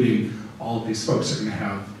things, including all of these folks are going to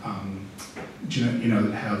have,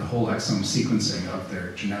 have whole exome sequencing of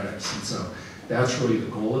their genetics. And so that's really the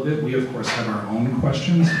goal of it. We, of course, have our own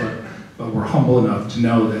questions, but we're humble enough to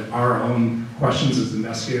know that our own questions as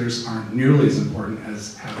investigators aren't nearly as important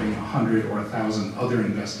as having 100 or 1,000 other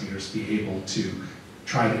investigators be able to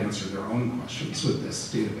try to answer their own questions with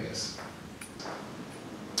this database.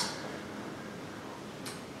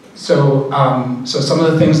 So, so some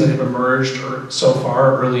of the things that have emerged so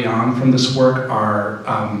far early on from this work are,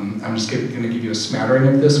 I'm just going to give you a smattering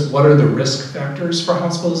of this. What are the risk factors for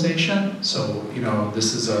hospitalization? So,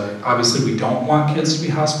 this is obviously we don't want kids to be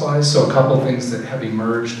hospitalized, so a couple of things that have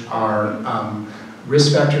emerged are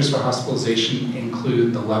risk factors for hospitalization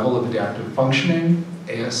include the level of adaptive functioning,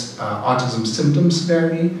 autism symptom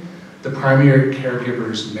severity, the primary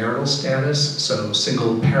caregiver's marital status, so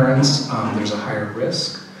single parents, there's a higher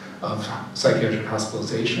risk of psychiatric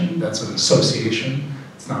hospitalization. That's an association,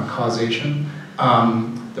 it's not causation.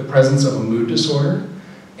 The presence of a mood disorder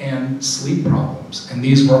and sleep problems. And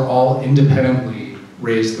these were all independently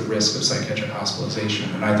raised the risk of psychiatric hospitalization.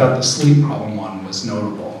 And I thought the sleep problem one was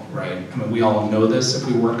notable, right? I mean, we all know this if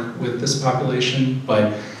we work with this population,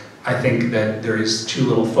 but I think that there is too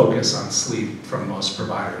little focus on sleep from most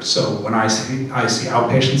providers. So when I see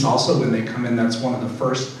outpatients also, when they come in, that's one of the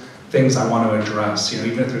first things I want to address.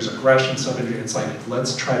 Even if there's aggression, self-injury, it's like,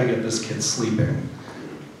 let's try to get this kid sleeping.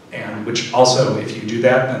 And which also, if you do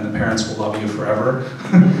that, then the parents will love you forever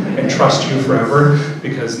and trust you forever,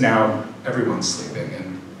 because now everyone's sleeping.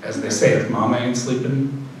 And as they say, if mama ain't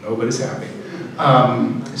sleeping, nobody's happy.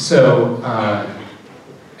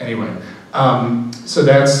 Anyway, so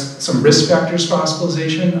that's some risk factors for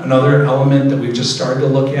hospitalization. Another element that we've just started to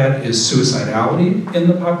look at is suicidality in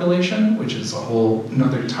the population, which is a whole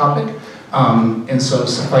another topic. And so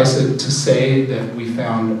suffice it to say that we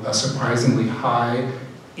found a surprisingly high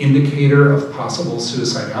indicator of possible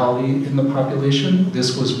suicidality in the population.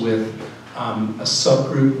 This was with a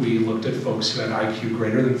subgroup. We looked at folks who had IQ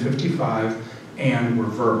greater than 55 and were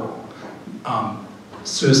verbal.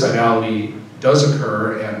 Suicidality does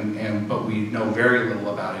occur, but we know very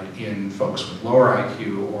little about it in folks with lower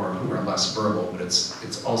IQ or who are less verbal, but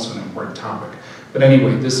it's also an important topic. But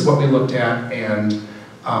anyway, this is what we looked at, and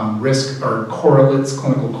risk or correlates,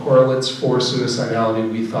 clinical correlates for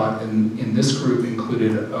suicidality, we thought in this group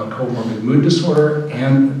included a comorbid mood disorder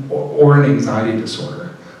or an anxiety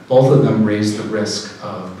disorder. Both of them raised the risk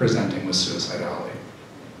of presenting with suicidality.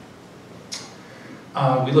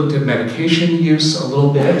 We looked at medication use a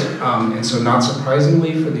little bit, and so not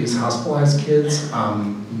surprisingly for these hospitalized kids,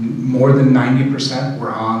 more than 90%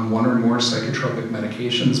 were on one or more psychotropic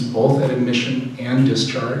medications, both at admission and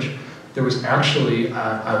discharge. There was actually,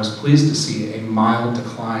 I was pleased to see a mild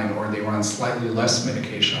decline, or they were on slightly less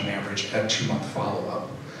medication on average at 2-month follow-up.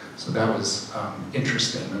 So that was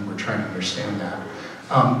interesting, and we're trying to understand that.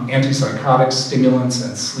 Antipsychotics, stimulants,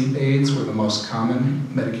 and sleep aids were the most common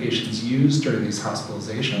medications used during these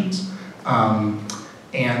hospitalizations.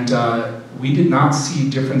 We did not see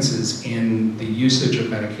differences in the usage of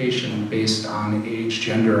medication based on age,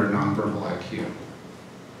 gender, or nonverbal IQ,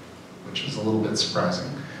 which is a little bit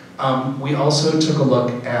surprising. We also took a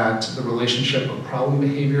look at the relationship of problem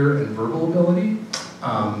behavior and verbal ability.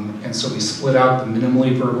 And so we split out the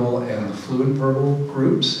minimally verbal and the fluent verbal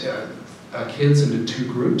groups, kids into two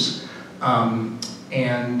groups.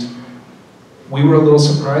 And we were a little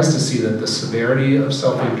surprised to see that the severity of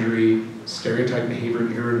self-injury, stereotype behavior,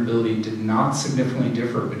 and irritability did not significantly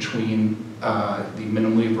differ between the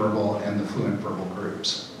minimally verbal and the fluent verbal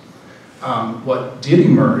groups. What did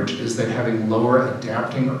emerge is that having lower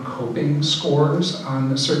adapting or coping scores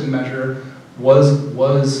on a certain measure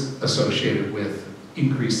was associated with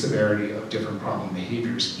increased severity of different problem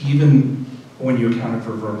behaviors, even when you accounted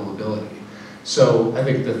for verbal ability. So I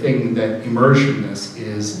think the thing that emerged from this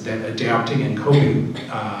is that adapting and coping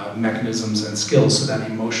mechanisms and skills, so that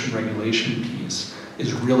emotion regulation piece,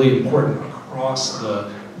 is really important across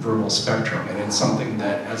the verbal spectrum, and it's something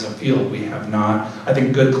that as a field we have not, I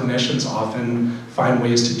think good clinicians often find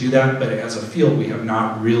ways to do that, but as a field we have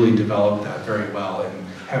not really developed that very well, and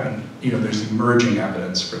haven't, there's emerging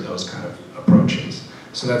evidence for those kind of approaches.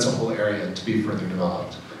 So that's a whole area to be further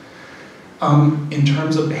developed. In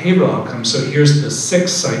terms of behavioral outcomes, so here's the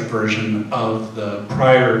 6-site version of the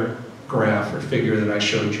prior graph or figure that I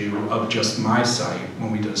showed you of just my site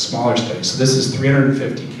when we did a smaller study. So this is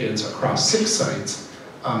 350 kids across 6 sites.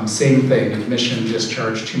 Same thing, admission,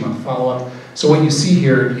 discharge, 2-month follow-up. So what you see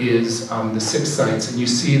here is the 6 sites, and you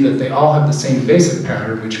see that they all have the same basic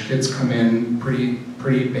pattern, which kids come in pretty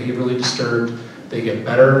behaviorally disturbed, they get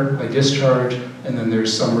better by discharge, and then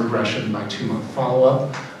there's some regression by 2-month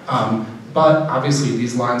follow-up. But obviously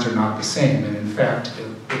these lines are not the same, and in fact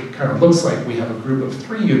it kind of looks like we have a group of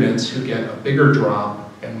 3 units who get a bigger drop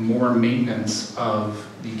and more maintenance of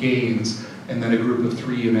the gains, and then a group of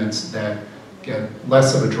 3 units that get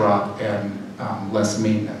less of a drop and less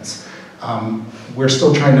maintenance. We're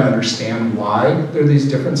still trying to understand why there are these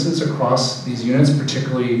differences across these units,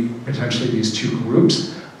 particularly potentially these 2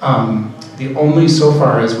 groups. The only, so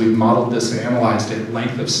far as we've modeled this and analyzed it,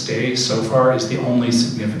 length of stay so far is the only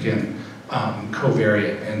significant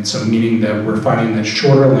covariate, and so meaning that we're finding that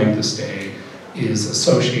shorter length of stay is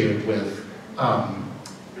associated with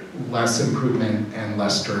less improvement and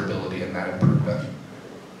less durability in that improvement.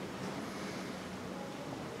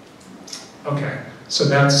 Okay, so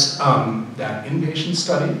that's that inpatient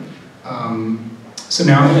study. So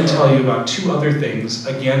now I'm going to tell you about 2 other things,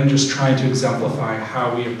 again just trying to exemplify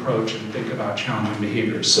how we approach and think about challenging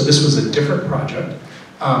behaviors. So this was a different project.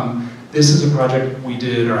 This is a project we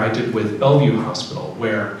did, or I did, with Bellevue Hospital,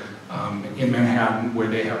 where in Manhattan, where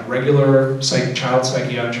they have regular child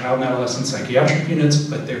and adolescent psychiatric units,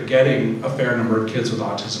 but they're getting a fair number of kids with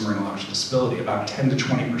autism or intellectual disability, about 10 to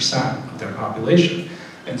 20% of their population.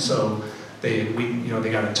 And so they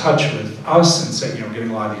got in touch with us and said, getting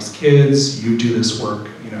a lot of these kids, you do this work,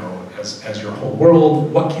 as your whole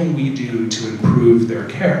world, what can we do to improve their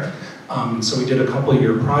care? So we did a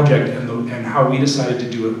couple-year project, and how we decided to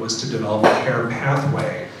do it was to develop a care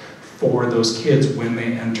pathway for those kids when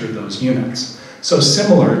they enter those units. So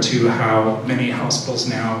similar to how many hospitals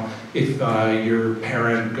now, if your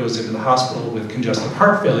parent goes into the hospital with congestive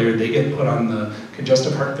heart failure, they get put on the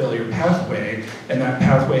congestive heart failure pathway, and that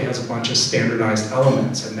pathway has a bunch of standardized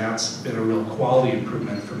elements, and that's been a real quality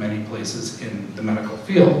improvement for many places in the medical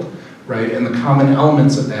field, right? And the common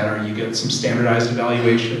elements of that are you get some standardized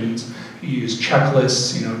evaluations, you use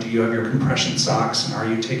checklists, do you have your compression socks, and are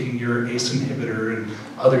you taking your ACE inhibitor and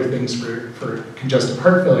other things for congestive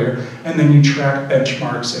heart failure, and then you track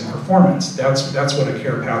benchmarks and performance. That's what a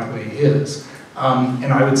care pathway is.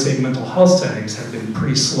 And I would say mental health settings have been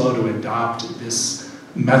pretty slow to adopt this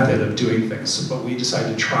method of doing things, but we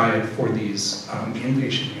decided to try it for these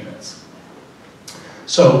inpatient units.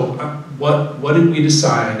 So what did we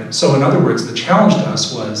decide? So in other words, the challenge to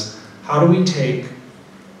us was, how do we take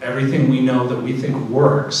everything we know that we think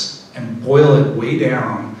works and boil it way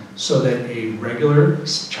down so that a regular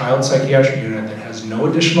child psychiatric unit that has no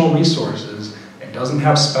additional resources and doesn't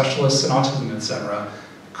have specialists in autism, etc.,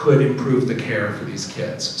 could improve the care for these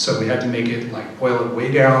kids. So we had to make it, boil it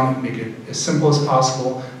way down, make it as simple as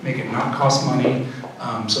possible, make it not cost money.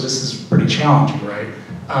 So this is pretty challenging, right?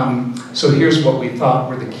 So here's what we thought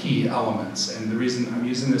were the key elements, and the reason I'm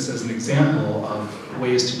using this as an example of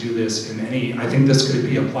ways to do this in any, I think this could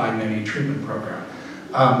be applied in any treatment program.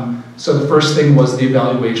 So the first thing was the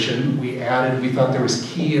evaluation. We thought there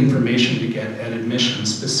was key information to get at admission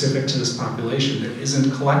specific to this population that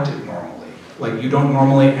isn't collected normally. Like, you don't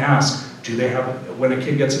normally ask, do they have, when a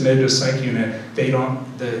kid gets admitted to a psych unit,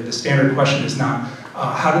 the standard question is not,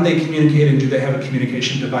 how do they communicate and do they have a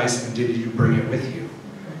communication device and did you bring it with you,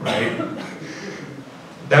 right?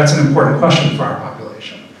 That's an important question for our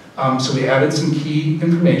population. So we added some key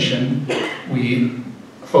information. We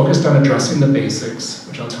focused on addressing the basics,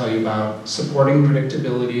 which I'll tell you about, supporting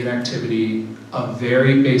predictability and activity, a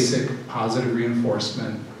very basic positive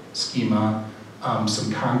reinforcement schema, some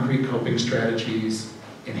concrete coping strategies,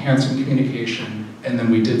 enhancing communication, and then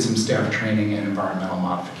we did some staff training and environmental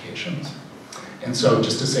modifications. And so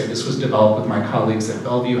just to say, this was developed with my colleagues at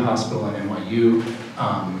Bellevue Hospital and NYU,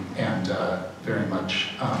 and very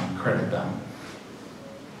much credit them.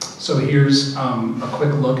 So here's a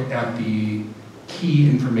quick look at the key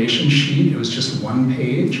information sheet. It was just one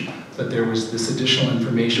page, but there was this additional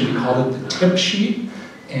information. We called it the tip sheet,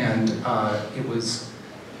 and it was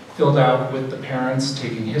filled out with the parents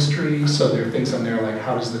taking history. So there are things on there like,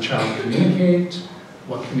 how does the child communicate?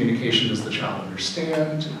 What communication does the child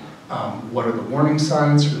understand? What are the warning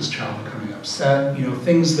signs for this child becoming upset? You know,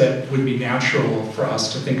 things that would be natural for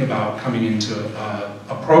us to think about coming into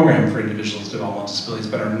a program for individuals with developmental disabilities,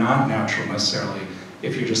 but are not natural necessarily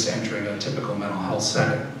if you're just entering a typical mental health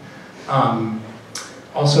setting.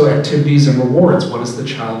 Also, activities and rewards. What does the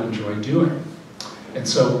child enjoy doing? And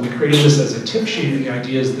so we created this as a tip sheet, and the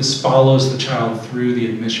idea is this follows the child through the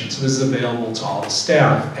admission. So this is available to all the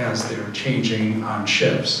staff as they're changing on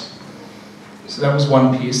shifts. So that was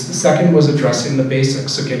one piece. The second was addressing the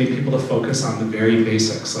basics, so getting people to focus on the very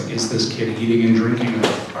basics, like is this kid eating and drinking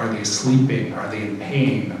enough? Are they sleeping? Are they in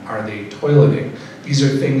pain? Are they toileting? These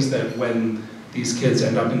are things that when these kids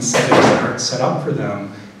end up in settings that aren't set up for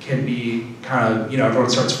them can be kind of, you know, everyone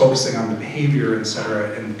starts focusing on the behavior, et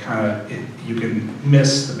cetera, and kind of you can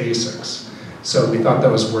miss the basics. So we thought that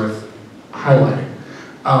was worth highlighting.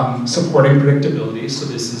 Supporting predictability, so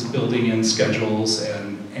this is building in schedules and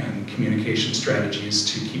communication strategies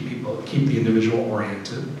to keep the individual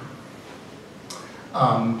oriented.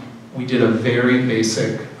 We did a very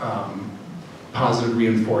basic positive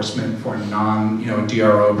reinforcement for a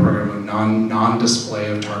DRO program of non-display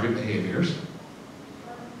of target behaviors,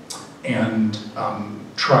 and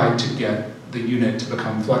tried to get the unit to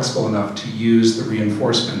become flexible enough to use the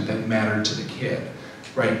reinforcement that mattered to the kid,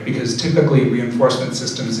 right? Because typically reinforcement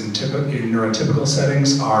systems in neurotypical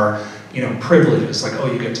settings are, you know, privileges, like,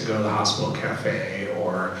 oh, you get to go to the hospital cafe,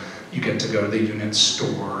 or you get to go to the unit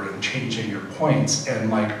store and change in your points, and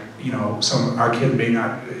like, you know, our kid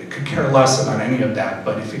could care less about any of that,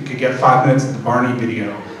 but if it could get 5 minutes of the Barney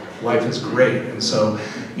video, life is great. And so,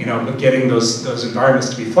 you know, but getting those environments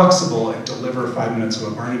to be flexible and deliver 5 minutes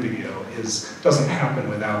of a Barney video doesn't happen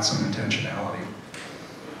without some intentionality.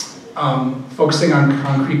 Focusing on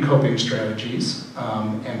concrete coping strategies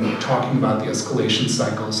and talking about the escalation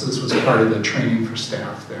cycle. So this was part of the training for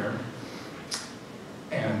staff there.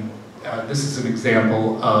 And this is an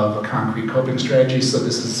example of a concrete coping strategy. So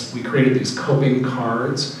we created these coping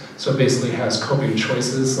cards. So it basically has coping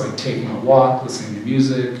choices like taking a walk, listening to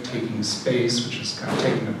music, taking space, which is kind of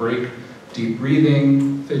taking a break, deep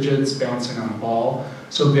breathing, fidgets, bouncing on a ball.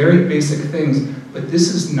 So very basic things, but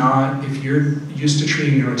this is not, if you're used to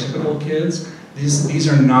treating neurotypical kids, these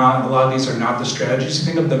are not, a lot of these are not the strategies.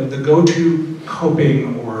 You think of the go-to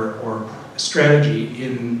coping or strategy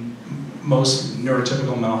in most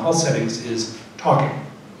neurotypical mental health settings is talking.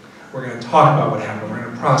 We're going to talk about what happened, we're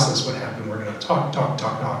going to process what happened, we're going to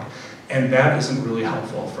talk. And that isn't really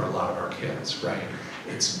helpful for a lot of our kids, right?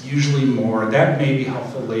 It's usually more, that may be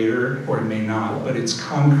helpful later, or it may not, but it's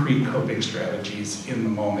concrete coping strategies in the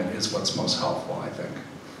moment is what's most helpful, I think,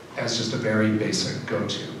 as just a very basic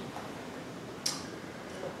go-to.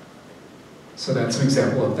 So that's an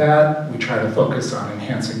example of that. We try to focus on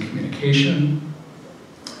enhancing communication.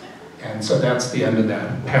 And so that's the end of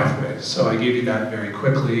that pathway. So I gave you that very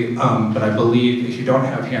quickly, but I believe if you don't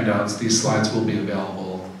have handouts, these slides will be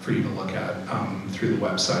available for you to look at through the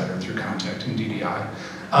website or through contacting DDI.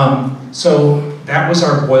 So that was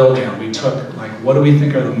our boil down. We took, like, what do we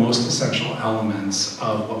think are the most essential elements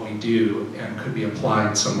of what we do and could be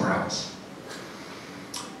applied somewhere else?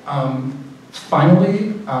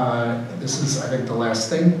 Finally, this is, I think, the last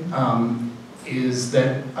thing, is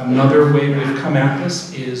that another way we've come at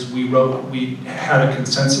this is we had a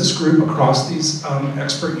consensus group across these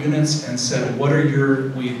expert units and said,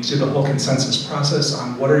 we did a whole consensus process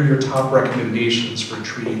on what are your top recommendations for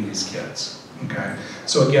treating these kids, okay?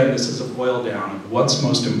 So again, this is a boil down of what's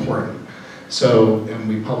most important. So, and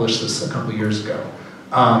we published this a couple years ago.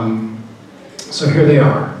 So here they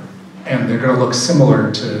are. And they're going to look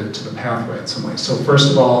similar to the pathway in some way. So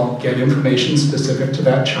first of all, get information specific to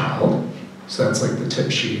that child. So that's like the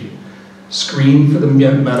tip sheet. Screen for the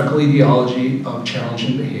medical etiology of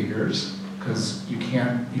challenging behaviors, because you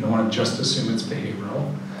don't want to just assume it's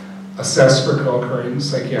behavioral. Assess for co-occurring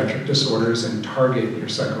psychiatric disorders and target your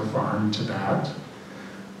psychopharm to that.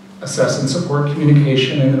 assess and support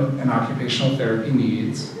communication and occupational therapy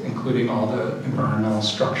needs, including all the environmental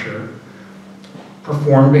structure,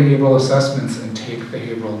 perform behavioral assessments and take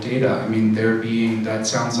behavioral data. I mean, that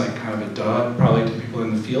sounds like kind of a duh, probably to people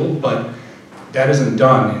in the field, but that isn't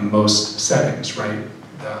done in most settings, right?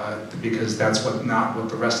 Because that's not what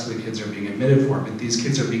the rest of the kids are being admitted for, but these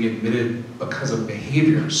kids are being admitted because of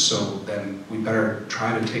behaviors, so then we better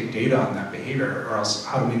try to take data on that behavior, or else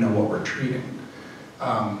how do we know what we're treating?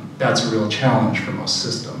 That's a real challenge for most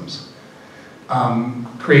systems.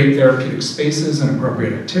 Create therapeutic spaces and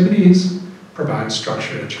appropriate activities, provide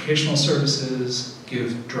structured educational services,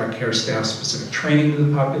 give direct care staff specific training to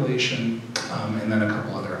the population, and then a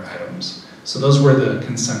couple other items. So those were the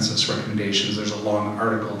consensus recommendations. There's a long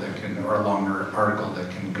article or a longer article that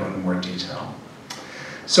can go into more detail.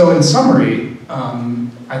 So in summary,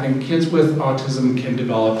 I think kids with autism can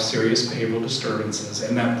develop serious behavioral disturbances,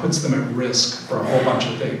 and that puts them at risk for a whole bunch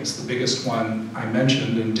of things. The biggest one I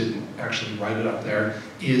mentioned and didn't actually write it up there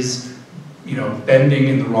is, bending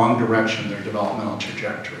in the wrong direction their developmental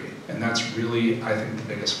trajectory. And that's really, I think, the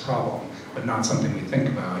biggest problem, but not something we think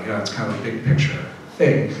about. It's kind of a big picture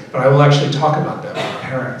thing. But I will actually talk about that with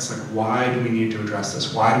parents. Like, why do we need to address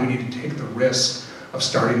this? Why do we need to take the risk of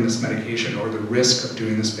starting this medication or the risk of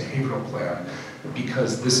doing this behavioral plan?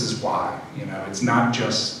 Because this is why. It's not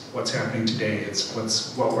just what's happening today, it's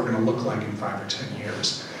what we're going to look like in 5 or 10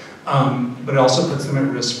 years. But it also puts them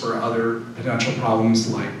at risk for other potential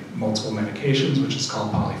problems like multiple medications, which is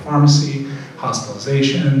called polypharmacy,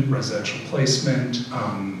 hospitalization, residential placement.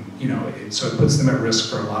 So it puts them at risk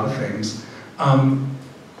for a lot of things.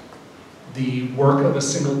 The work of a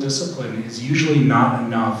single discipline is usually not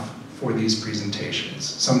enough for these presentations.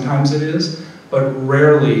 Sometimes it is, but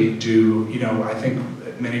rarely I think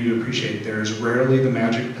many of you appreciate, there's rarely the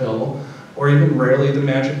magic pill or even rarely the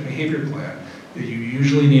magic behavior plan. You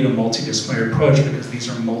usually need a multidisciplinary approach because these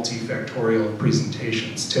are multifactorial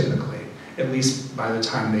presentations typically, at least by the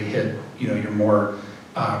time they hit your more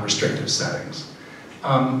restrictive settings.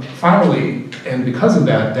 Finally, and because of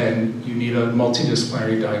that, then you need a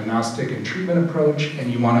multidisciplinary diagnostic and treatment approach,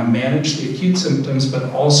 and you want to manage the acute symptoms, but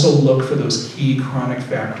also look for those key chronic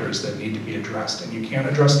factors that need to be addressed, and you can't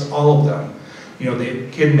address all of them. The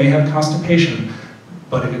kid may have constipation,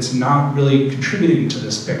 but if it's not really contributing to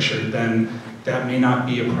this picture, then that may not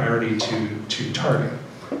be a priority to target.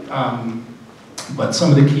 But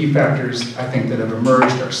some of the key factors I think that have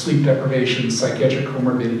emerged are sleep deprivation, psychiatric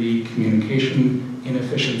comorbidity, communication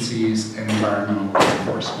inefficiencies, and environmental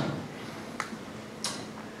reinforcement.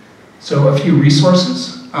 So a few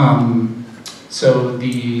resources. So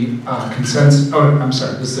the consensus,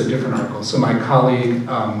 this is a different article. So my colleague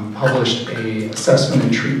published a assessment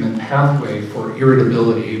and treatment pathway for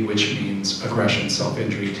irritability, which means aggression,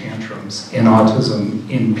 self-injury, tantrums, in autism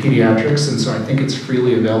in pediatrics, and so I think it's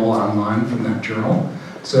freely available online from that journal.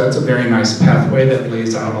 So that's a very nice pathway that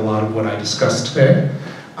lays out a lot of what I discussed today.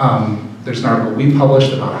 There's an article we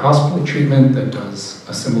published about hospital treatment that does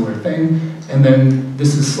a similar thing, and then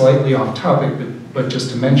this is slightly off topic, but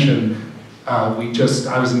just to mention, I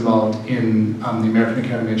was involved in the American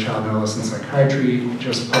Academy of Child and Adolescent Psychiatry,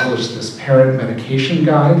 just published this parent medication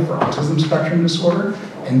guide for autism spectrum disorder,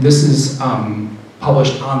 and this is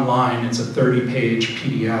published online. It's a 30-page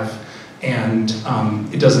PDF, and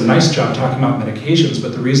it does a nice job talking about medications,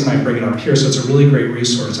 but the reason I bring it up here, so it's a really great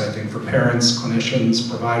resource, I think, for parents, clinicians,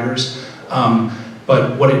 providers,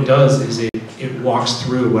 but what it does is it walks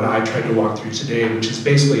through what I tried to walk through today, which is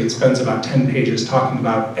basically, it spends about 10 pages talking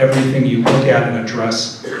about everything you look at and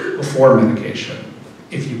address before medication,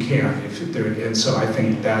 if you can. And so I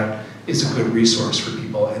think that is a good resource for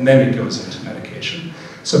people, and then it goes into medication.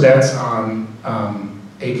 So that's on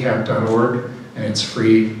acap.org, and it's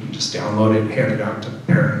free. You just download it, hand it out to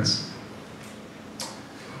parents.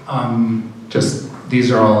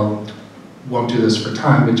 These are all, won't do this for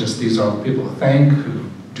time, but just these are all the people to thank who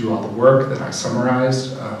do all the work that I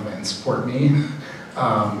summarized and support me,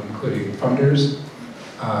 including funders.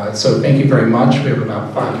 So thank you very much. We have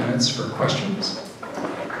about 5 minutes for questions.